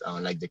that's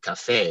like the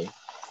cafe,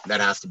 that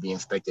has to be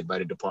inspected by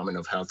the Department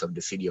of Health of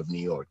the City of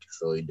New York.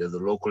 So there's a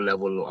local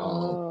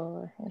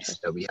level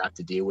that we have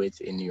to deal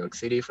with in New York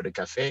City for the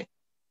cafe.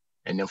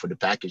 And then for the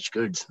packaged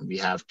goods, we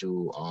have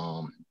to,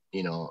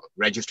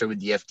 register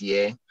with the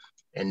FDA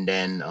and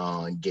then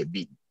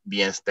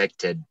be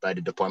inspected by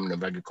the Department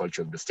of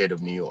Agriculture of the State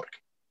of New York,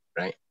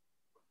 right?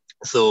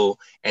 So,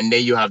 and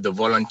then you have the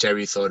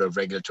voluntary sort of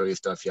regulatory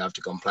stuff you have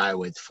to comply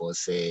with for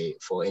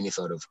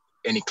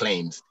any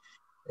claims.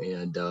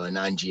 The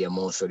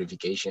non-GMO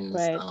certifications,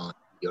 right.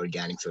 The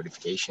organic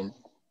certification.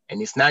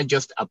 And it's not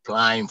just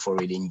applying for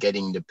it and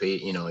getting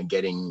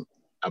getting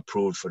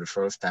approved for the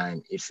first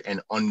time. It's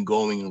an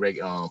ongoing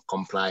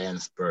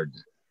compliance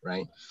burden,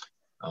 right?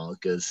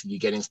 Because you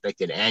get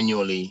inspected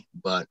annually,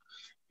 but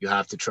you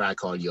have to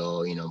track all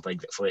your,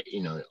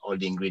 all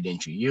the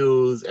ingredients you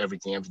use,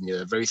 everything.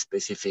 There's a very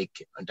specific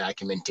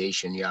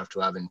documentation you have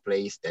to have in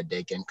place that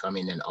they can come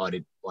in and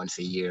audit once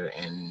a year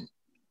and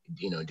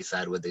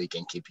decide whether you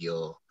can keep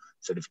your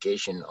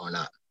certification or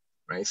not,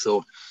 right?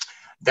 So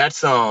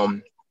that's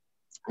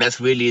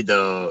really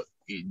the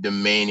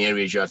main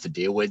areas you have to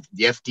deal with.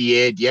 The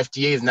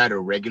FDA is not a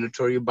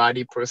regulatory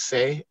body per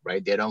se,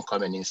 right? They don't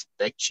come and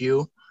inspect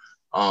you,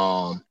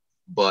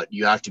 but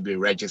you have to be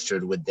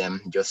registered with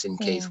them just in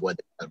case what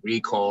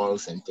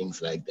recalls and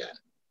things like that.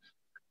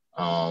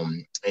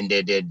 And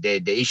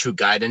they issue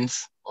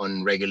guidance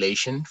on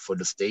regulation for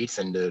the states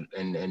and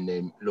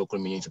the local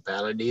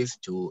municipalities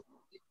to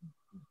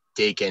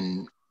take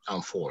and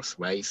enforce,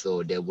 right?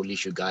 So they will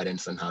issue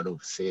guidance on how to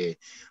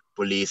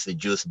police the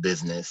juice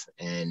business,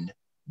 and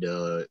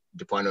the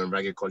Department of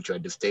Agriculture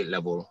at the state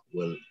level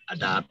will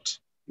adapt.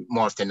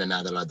 More often than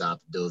not, they'll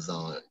adopt those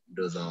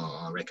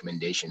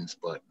recommendations,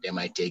 but they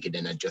might take it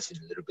and adjust it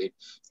a little bit.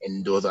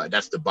 And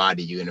that's the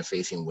body you're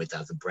interfacing with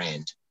as a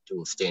brand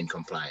to stay in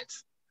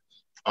compliance.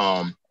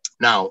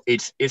 Now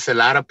it's a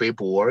lot of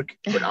paperwork,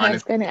 but honestly, I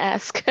was going to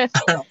ask.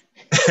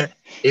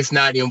 It's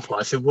not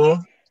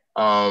impossible.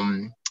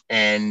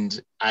 And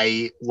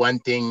one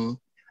thing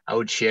I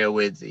would share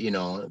with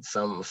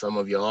some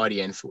of your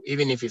audience,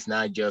 even if it's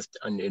not just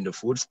in the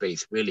food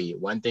space, really,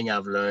 one thing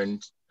I've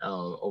learned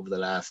over the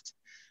last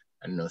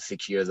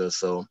 6 years or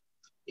so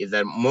is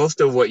that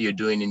most of what you're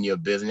doing in your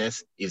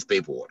business is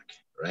paperwork,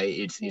 right?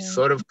 It's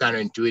sort of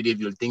counterintuitive.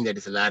 You'll think that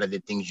it's a lot of the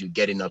things you're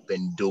getting up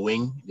and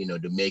doing,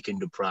 the making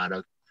the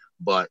product,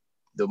 but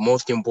the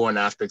most important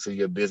aspects of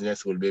your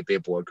business will be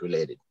paperwork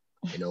related,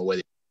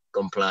 whether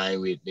complying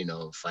with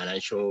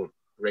financial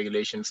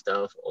regulation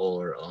stuff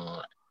or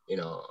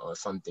or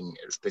something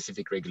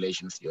specific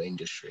regulations to your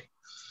industry.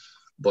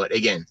 But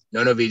again,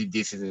 none of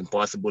this is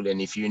impossible.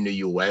 And if you're in the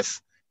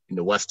US, in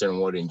the Western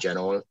world in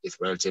general,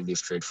 it's relatively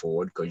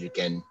straightforward because you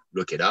can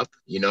look it up.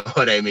 You know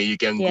what I mean? You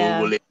can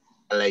Google it.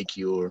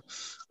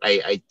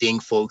 I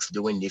think folks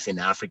doing this in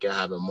Africa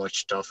have a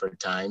much tougher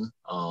time.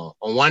 On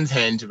one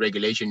hand,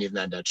 regulation is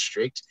not that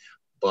strict,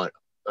 but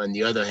on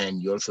the other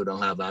hand, you also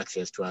don't have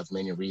access to as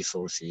many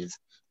resources.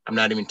 I'm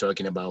not even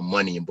talking about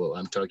money, but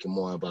I'm talking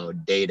more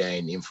about data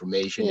and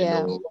information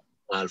and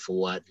for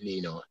what,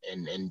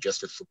 and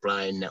just a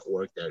supply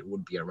network that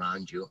would be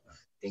around you,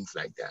 things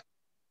like that.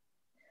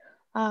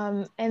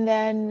 And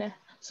then,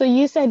 so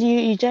you said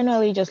you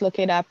generally just look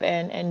it up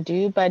and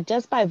do, but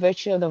just by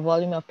virtue of the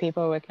volume of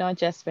paperwork, not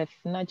just with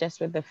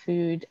the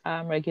food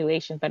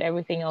regulations, but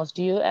everything else,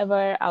 do you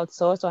ever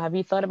outsource, or have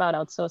you thought about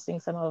outsourcing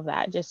some of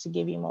that just to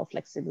give you more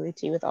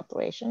flexibility with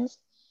operations?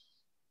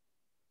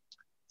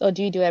 Or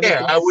do you do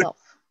everything yourself?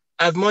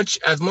 As much,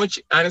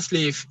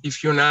 honestly,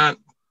 if you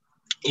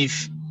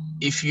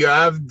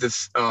have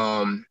this,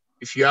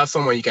 if you have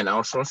someone you can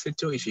outsource it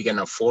to, if you can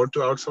afford to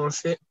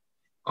outsource it,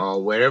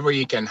 wherever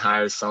you can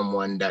hire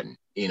someone that,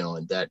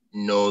 that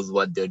knows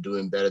what they're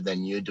doing better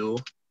than you do,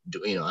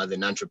 as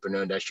an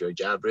entrepreneur, that's your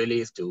job really,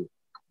 is to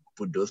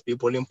put those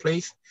people in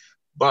place.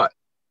 But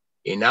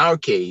in our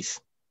case,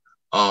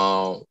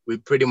 we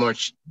pretty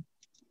much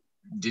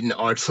didn't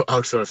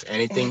outsource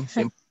anything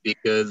simply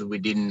because we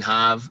didn't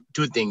have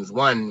two things.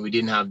 One, we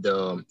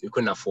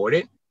couldn't afford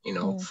it.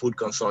 Food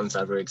consultants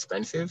are very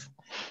expensive.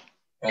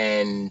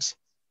 And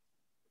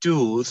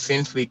two,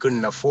 since we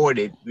couldn't afford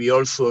it, we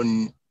also,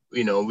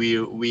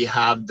 we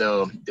have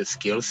the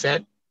skill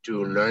set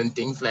to learn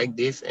things like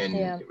this and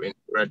Yeah. in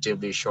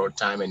relatively short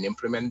time and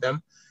implement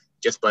them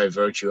just by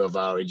virtue of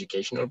our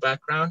educational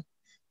background.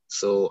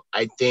 So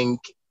I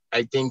think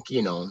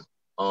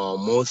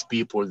most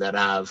people that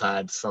have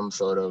had some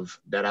sort of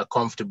that are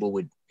comfortable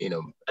with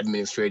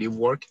administrative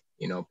work,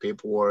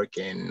 paperwork,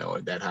 and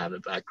or that have a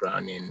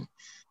background in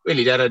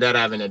really that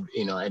have an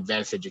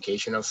advanced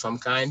education of some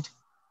kind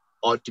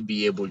ought to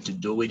be able to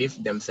do it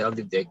if themselves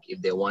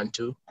if they want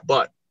to.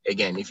 But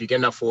again, if you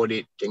can afford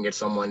it, can get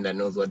someone that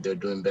knows what they're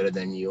doing better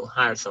than you,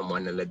 hire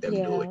someone and let them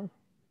do it Yeah.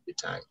 the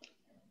time.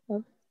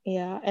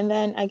 Yeah, and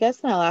then I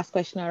guess my last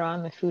question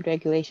around the food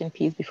regulation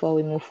piece before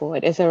we move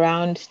forward is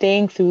around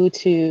staying through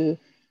to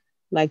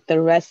like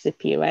the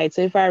recipe, right?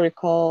 So if I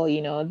recall,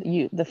 you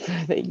the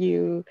that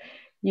you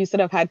sort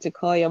of had to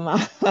call your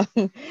mom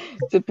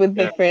to put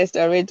the Yeah. first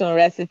original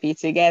recipe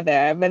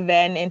together. But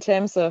then in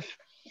terms of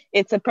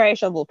it's a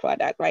perishable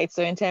product, right?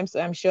 So in terms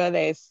of, I'm sure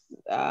there's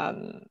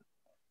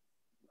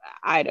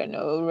I don't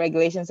know,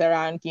 regulations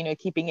around,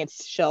 keeping it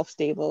shelf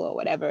stable or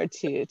whatever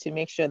to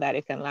make sure that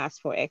it can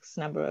last for X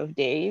number of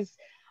days.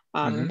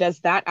 Mhm. Does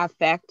that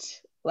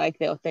affect like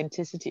the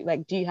authenticity?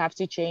 Like, do you have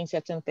to change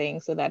certain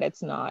things so that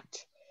it's not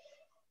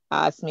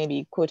as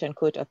maybe quote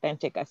unquote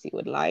authentic as you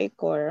would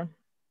like? Or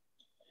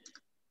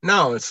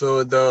No,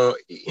 so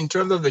in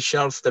terms of the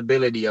shelf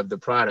stability of the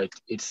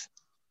product, it's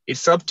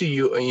up to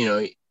you.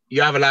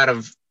 You have a lot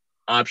of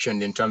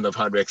options in terms of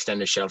how to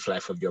extend the shelf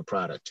life of your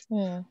product.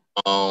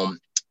 Um,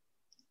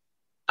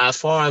 as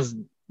far as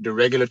the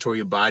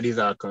regulatory bodies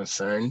are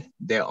concerned,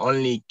 they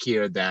only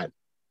care that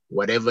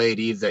whatever it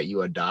is that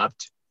you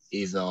adopt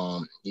is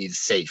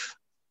safe,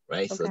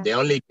 right? So Okay. they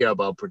only care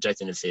about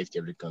protecting the safety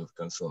of the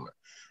consumer.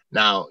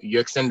 Now, you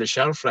extend the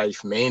shelf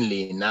life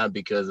mainly not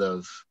because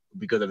of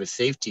a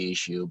safety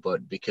issue,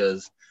 but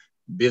because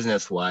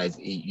business wise,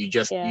 you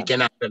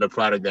cannot sell a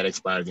product that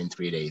expires in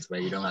 3 days,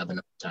 right? You don't have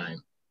enough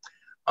time.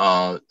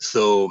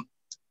 So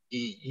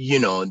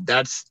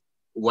that's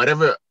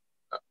whatever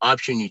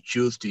option you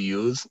choose to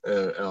use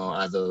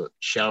as a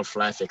shelf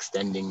life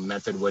extending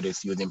method, whether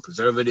it's using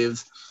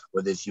preservatives,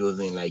 whether it's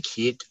using like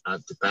heat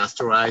to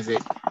pasteurize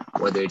it,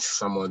 whether it's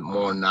some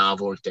more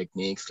novel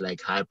techniques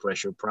like high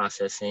pressure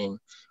processing,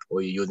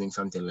 or you're using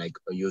something like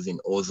using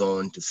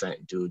ozone to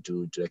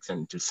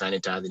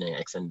sanitize it and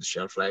extend the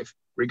shelf life.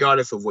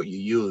 Regardless of what you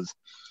use,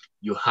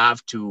 you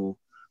have to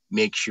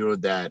make sure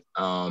that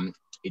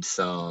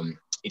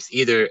it's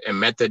either a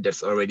method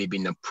that's already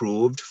been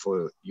approved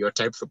for your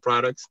types of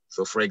products.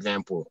 So, for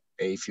example,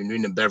 if you're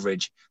doing a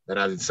beverage that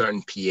has a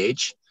certain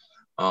pH,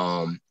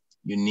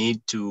 you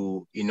need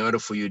to, in order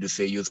for you to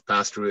say use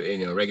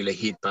regular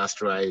heat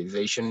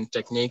pasteurization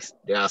techniques,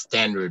 there are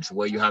standards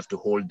where you have to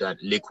hold that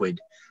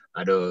liquid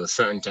at a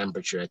certain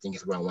temperature. I think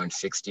it's around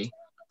 160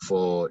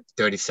 for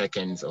 30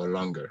 seconds or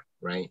longer,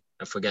 right?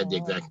 I forget the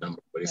exact number,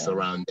 but it's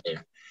around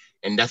there.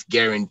 And that's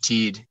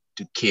guaranteed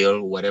to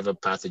kill whatever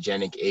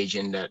pathogenic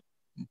agent that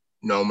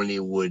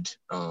normally would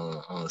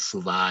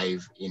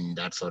survive in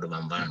that sort of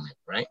environment,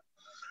 right?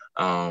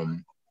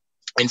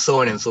 And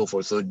so on and so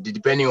forth. So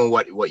depending on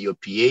what your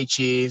pH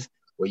is,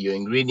 what your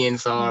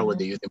ingredients are,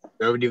 whether you're using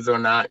preservatives or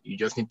not, you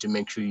just need to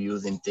make sure you're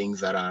using things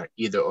that are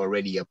either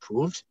already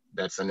approved,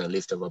 that's on a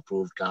list of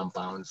approved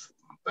compounds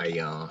by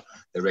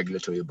the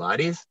regulatory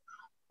bodies,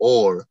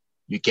 or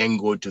you can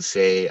go to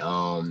say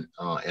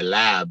a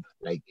lab,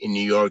 like in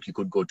New York, you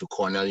could go to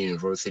Cornell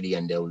University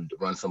and they'll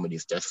run some of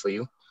these tests for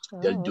you.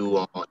 They'll do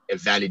a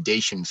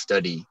validation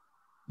study,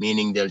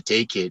 meaning they'll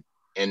take it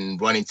and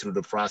run it through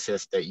the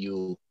process that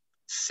you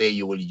say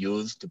you will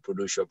use to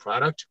produce your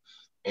product,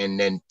 and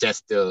then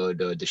test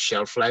the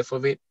shelf life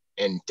of it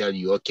and tell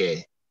you,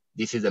 okay,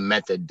 this is a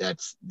method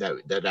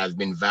that has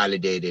been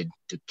validated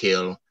to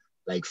kill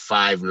like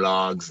 5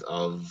 logs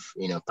of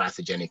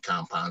pathogenic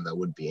compound that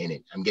would be in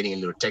it. I'm getting a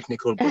little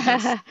technical,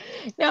 but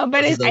no,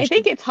 but I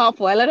think it's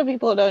helpful. A lot of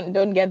people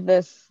don't get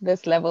this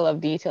level of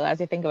detail as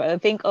you think about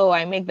it. They think, oh,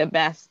 I make the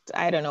best,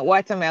 I don't know,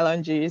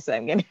 watermelon juice,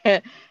 I'm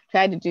gonna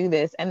try to do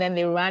this, and then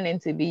they run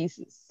into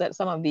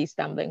some of these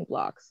stumbling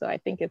blocks. So I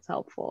think it's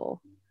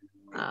helpful.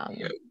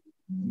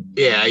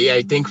 Yeah,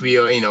 I think we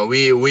are,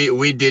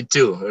 we did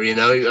too. I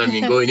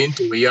mean, going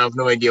into it, you have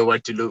no idea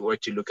what to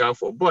look out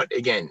for. But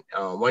again,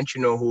 once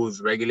you know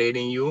who's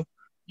regulating you,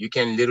 you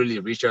can literally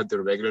reach out to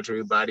the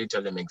regulatory body,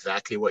 tell them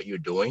exactly what you're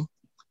doing,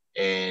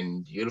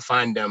 and you'll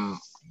find them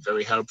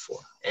very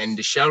helpful. And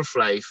the shelf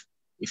life,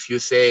 if you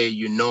say,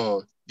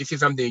 this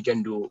is something you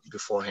can do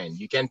beforehand.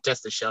 You can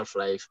test the shelf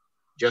life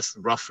just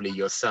roughly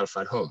yourself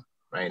at home,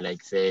 right?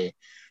 Like say,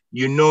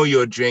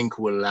 your drink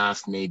will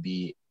last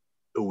maybe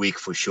a week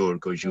for sure,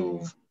 because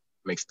you've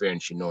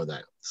experienced,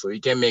 that. So you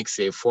can make,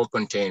 say, 4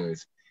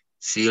 containers,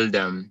 seal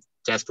them,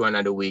 test one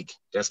at a week,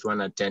 test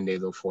one at 10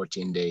 days or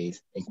 14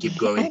 days, and keep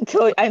going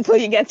until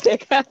you get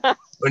sick.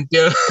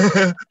 until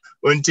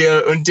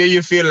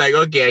you feel like,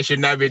 okay, I should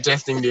not be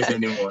testing this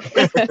anymore.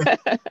 I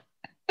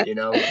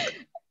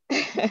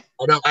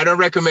don't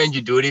recommend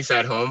you do this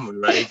at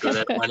home, right? Because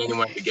I don't want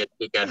anyone to get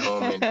sick at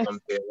home and come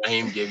say,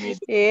 Rahim gave me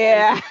this.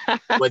 Yeah.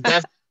 But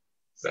that's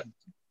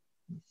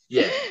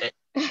yeah.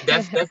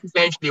 That's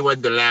essentially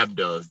what the lab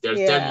does. They'll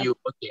tell Yeah. you,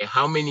 okay,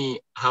 how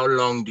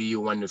long do you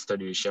want to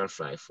study the shelf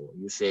life for?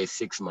 You say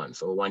 6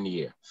 months or 1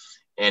 year,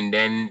 and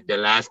then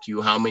they'll ask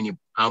you how many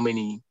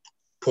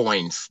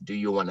points do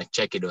you want to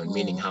check it on,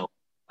 meaning how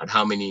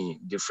many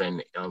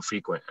different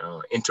frequent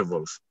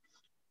intervals.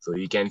 So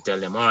you can tell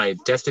them, all right,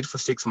 test it for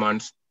 6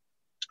 months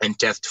and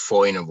test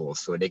 4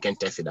 intervals. So they can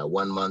test it at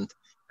 1 month,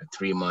 at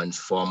 3 months,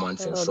 4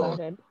 months, and so on.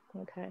 Got it.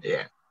 Okay.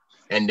 Yeah.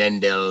 And then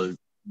they'll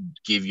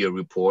give you a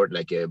report,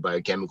 like a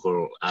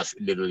biochemical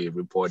literally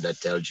report that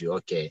tells you,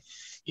 okay,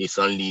 this is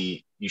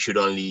only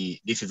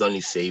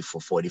safe for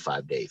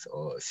 45 days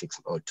or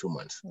 2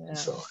 months. Yeah. And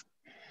so on.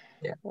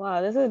 Yeah.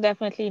 Wow, this is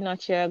definitely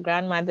not your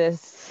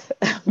grandmother's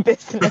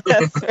business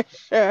for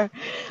sure.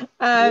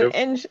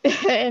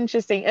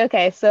 Interesting.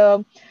 Okay,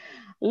 so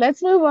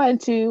let's move on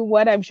to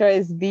what I'm sure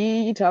is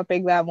the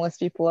topic that most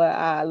people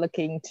are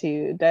looking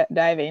to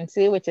dive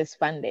into, which is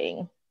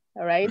funding.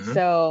 All right. Mhm.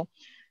 So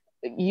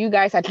you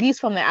guys, at least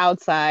from the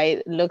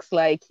outside, looks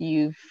like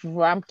you've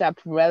ramped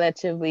up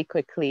relatively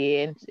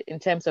quickly in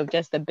terms of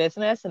just the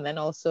business, and then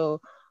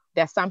also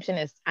the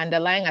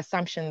underlying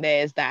assumption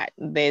there is that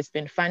there's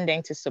been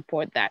funding to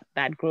support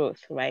that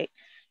growth, right?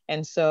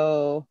 And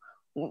so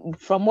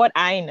from what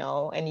I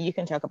know, and you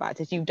can talk about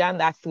it, you've done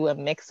that through a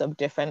mix of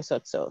different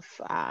sorts of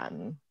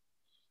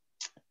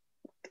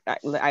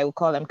I will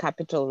call them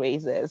capital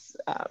raises,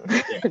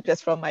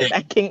 just from my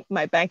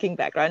banking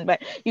background.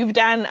 But you've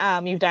done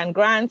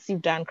grants,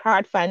 you've done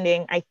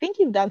crowdfunding. I think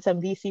you've done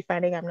some VC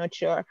funding. I'm not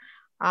sure,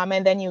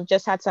 and then you've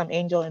just had some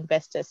angel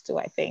investors too,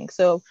 I think.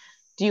 So,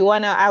 do you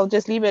wanna? I'll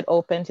just leave it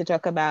open to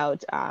talk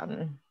about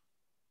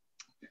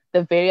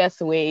the various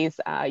ways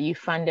you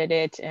funded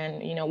it,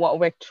 and what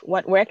worked,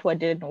 what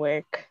didn't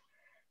work,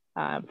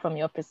 from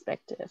your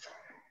perspective.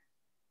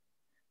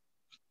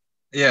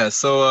 Yeah.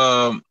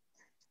 So.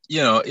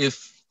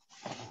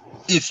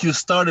 If you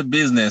start a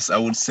business, I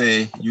would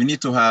say you need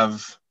to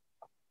have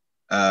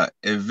a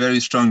very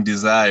strong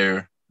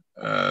desire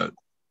to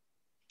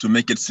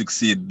make it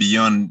succeed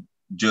beyond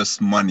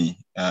just money,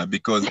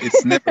 because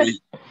it's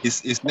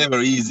never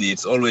easy.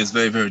 It's always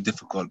very, very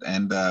difficult.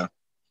 And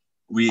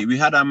we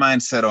had our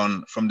mindset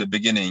on from the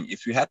beginning.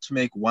 If we had to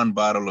make one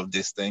bottle of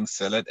this thing,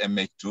 sell it and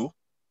make 2,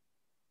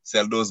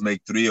 sell those,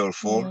 make 3 or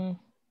 4,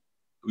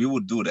 we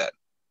would do that.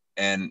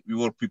 And we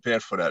were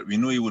prepared for that. We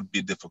knew it would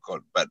be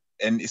difficult,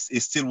 and it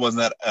still was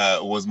not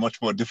was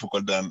much more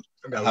difficult than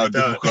how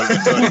difficult we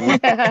thought it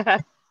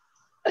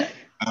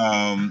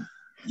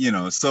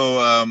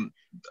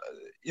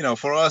would. So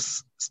for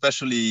us,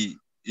 especially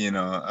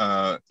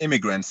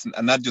immigrants,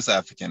 and not just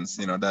Africans,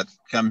 that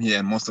come here,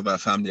 and most of our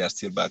family are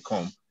still back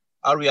home.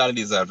 Our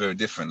realities are very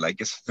different.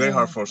 Like, it's very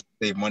hard for us to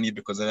save money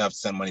because they have to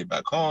send money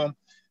back home.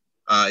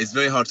 It's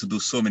very hard to do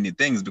so many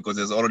things because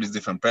there's all these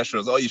different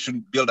pressures. Oh, you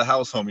should build a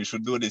house home. You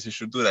should do this. You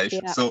should do that.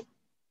 So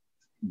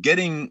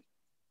getting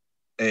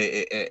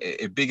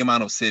a big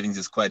amount of savings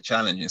is quite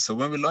challenging. So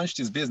when we launched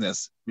this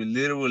business, when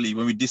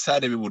we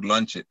decided we would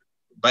launch it,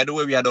 by the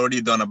way, we had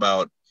already done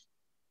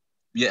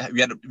we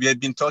had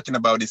been talking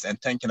about this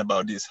and thinking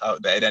about this, how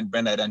the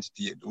brand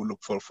identity would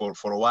look for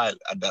a while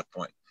at that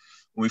point.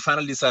 When we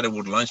finally decided we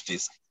would launch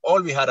this,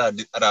 all we had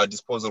at our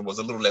disposal was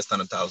a little less than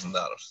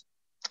 $1,000.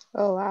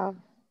 Oh, wow.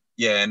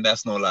 Yeah, and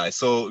that's no lie.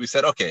 So we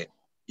said, okay,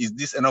 is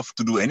this enough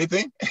to do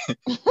anything?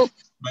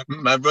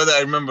 my brother,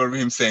 I remember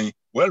him saying,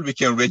 well, we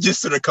can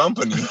register a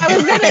company. I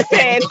was going to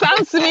say, it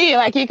sounds to me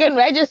like you can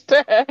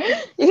register a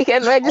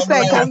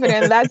company,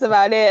 and that's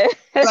about it.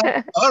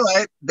 All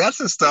right,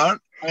 that's a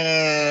start.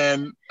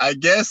 And I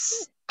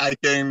guess I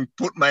can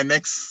put my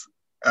next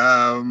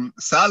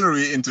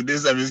salary into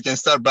this, and we can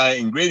start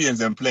buying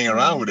ingredients and playing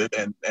around with it,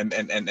 and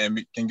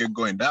we can get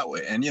going that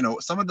way. And,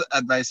 some of the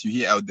advice you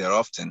hear out there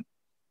often,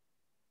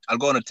 I'll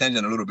go on a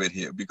tangent a little bit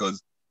here,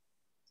 because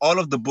all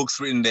of the books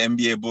written, the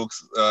MBA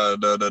books,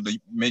 the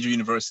major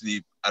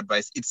university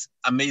advice, it's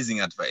amazing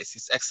advice.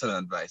 It's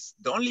excellent advice.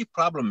 The only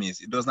problem is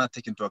it does not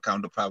take into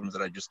account the problems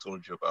that I just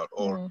told you about,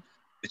 or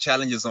the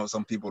challenges of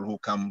some people who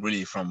come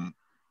really from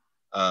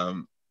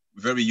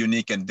very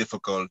unique and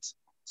difficult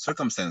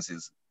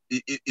circumstances.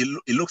 It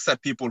looks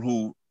at people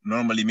who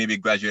normally maybe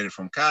graduated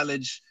from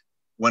college,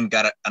 one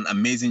got an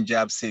amazing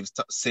job,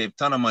 saved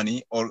ton of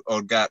money,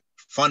 or got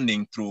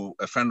funding through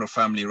a friend or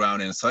family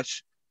round and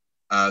such.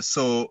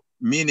 So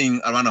meaning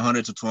around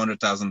 $100,000 to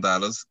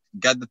 $200,000,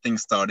 got the thing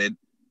started,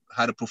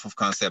 had a proof of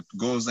concept,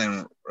 goes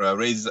and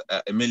raise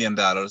 $1 million,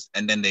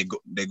 and then they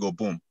go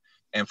boom.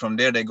 And from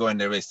there they go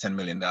and they raise $10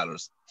 million.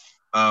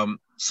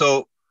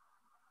 So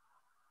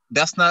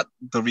that's not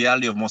the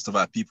reality of most of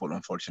our people,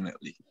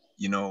 unfortunately.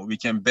 We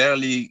can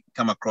barely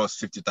come across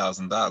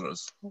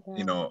 $50,000,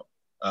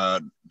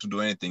 to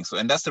do anything. So,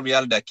 and that's the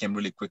reality that came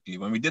really quickly.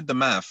 When we did the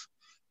math,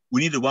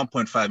 we needed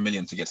 1.5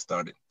 million to get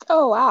started.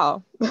 Oh,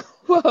 wow.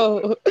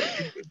 Whoa.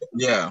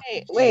 Yeah.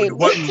 Wait.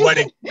 What we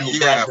wanted to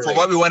do for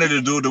what we wanted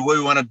to do, the way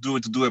we wanted to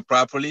do it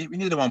properly, we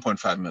needed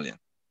 1.5 million.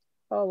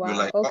 Oh, wow. We're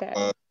like, okay.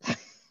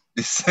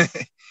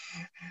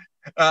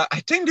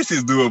 I think this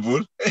is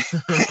doable.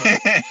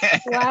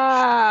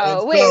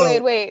 Wow.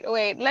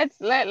 Wait. Let's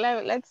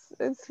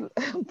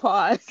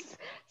pause.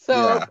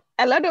 So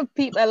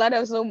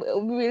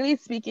so really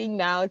speaking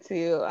now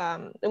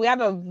to we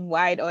have a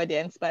wide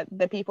audience, but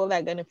the people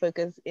that are going to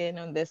focus in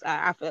on this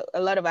are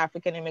a lot of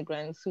African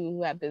immigrants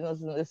who have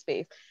businesses in this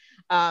space.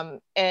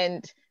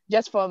 And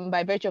just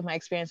by virtue of my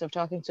experience of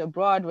talking to a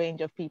broad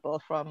range of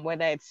people, from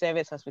whether it's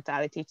service,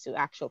 hospitality to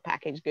actual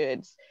packaged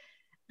goods,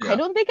 I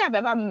don't think I've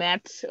ever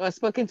met or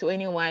spoken to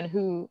anyone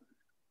who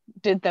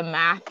did the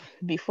math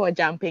before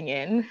jumping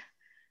in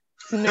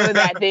to know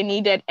that they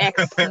needed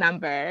X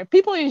number.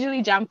 People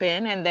usually jump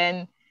in and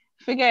then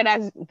figure it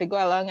as they go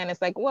along, and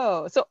it's like,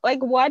 whoa. So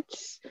like what,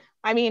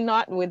 I mean,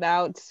 not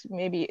without,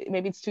 maybe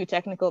it's too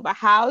technical, but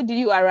how do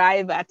you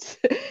arrive at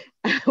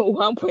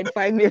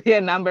 1.5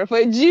 million number for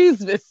a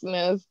juice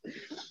business?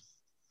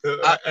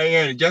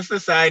 Again, just a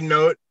side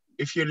note,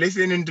 if you're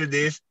listening to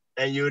this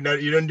and you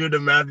don't do the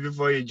math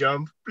before you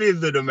jump, please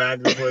do the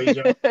math before you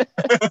jump.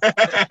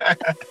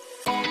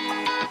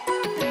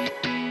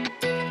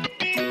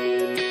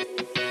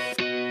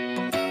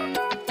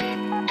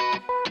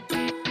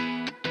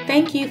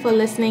 Thank you for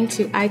listening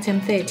to Item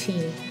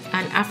 13,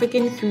 an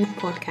African food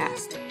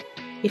podcast.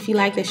 If you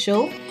like the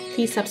show,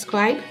 please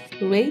subscribe,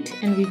 rate,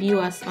 and review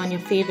us on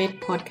your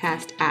favorite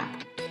podcast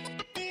app.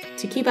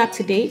 To keep up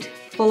to date,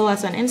 follow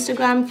us on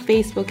Instagram,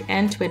 Facebook,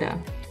 and Twitter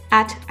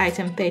at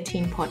Item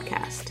 13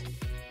 Podcast.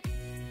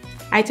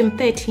 Item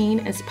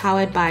 13 is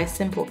powered by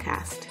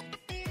Simplecast.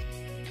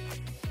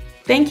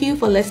 Thank you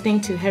for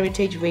listening to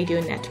Heritage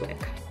Radio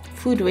Network,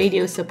 food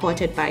radio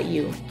supported by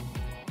you.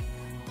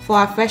 For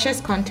our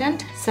freshest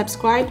content,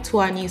 subscribe to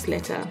our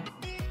newsletter.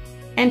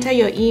 Enter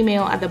your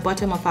email at the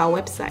bottom of our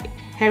website,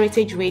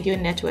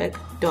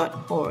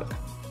 heritageradionetwork.org.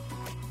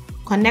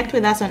 Connect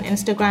with us on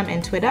Instagram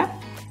and Twitter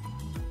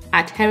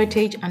at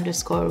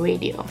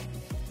heritage_radio.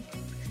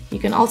 You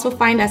can also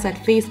find us at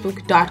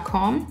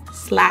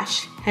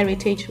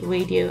facebook.com/Heritage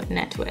Radio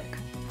Network.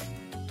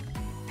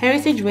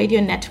 Heritage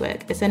Radio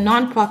Network is a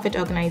non-profit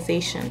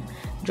organization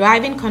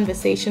driving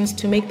conversations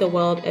to make the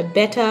world a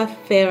better,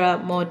 fairer,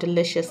 more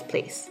delicious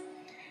place.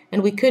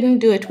 And we couldn't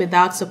do it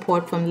without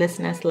support from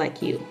listeners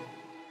like you.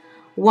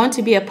 Want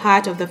to be a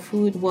part of the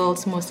food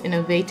world's most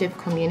innovative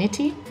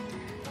community?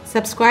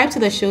 Subscribe to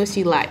the shows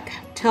you like,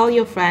 tell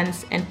your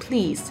friends, and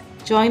please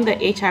join the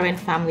HRN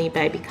family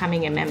by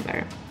becoming a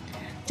member.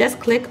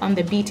 Just click on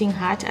the beating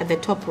heart at the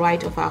top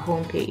right of our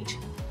homepage.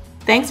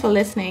 Thanks for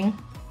listening.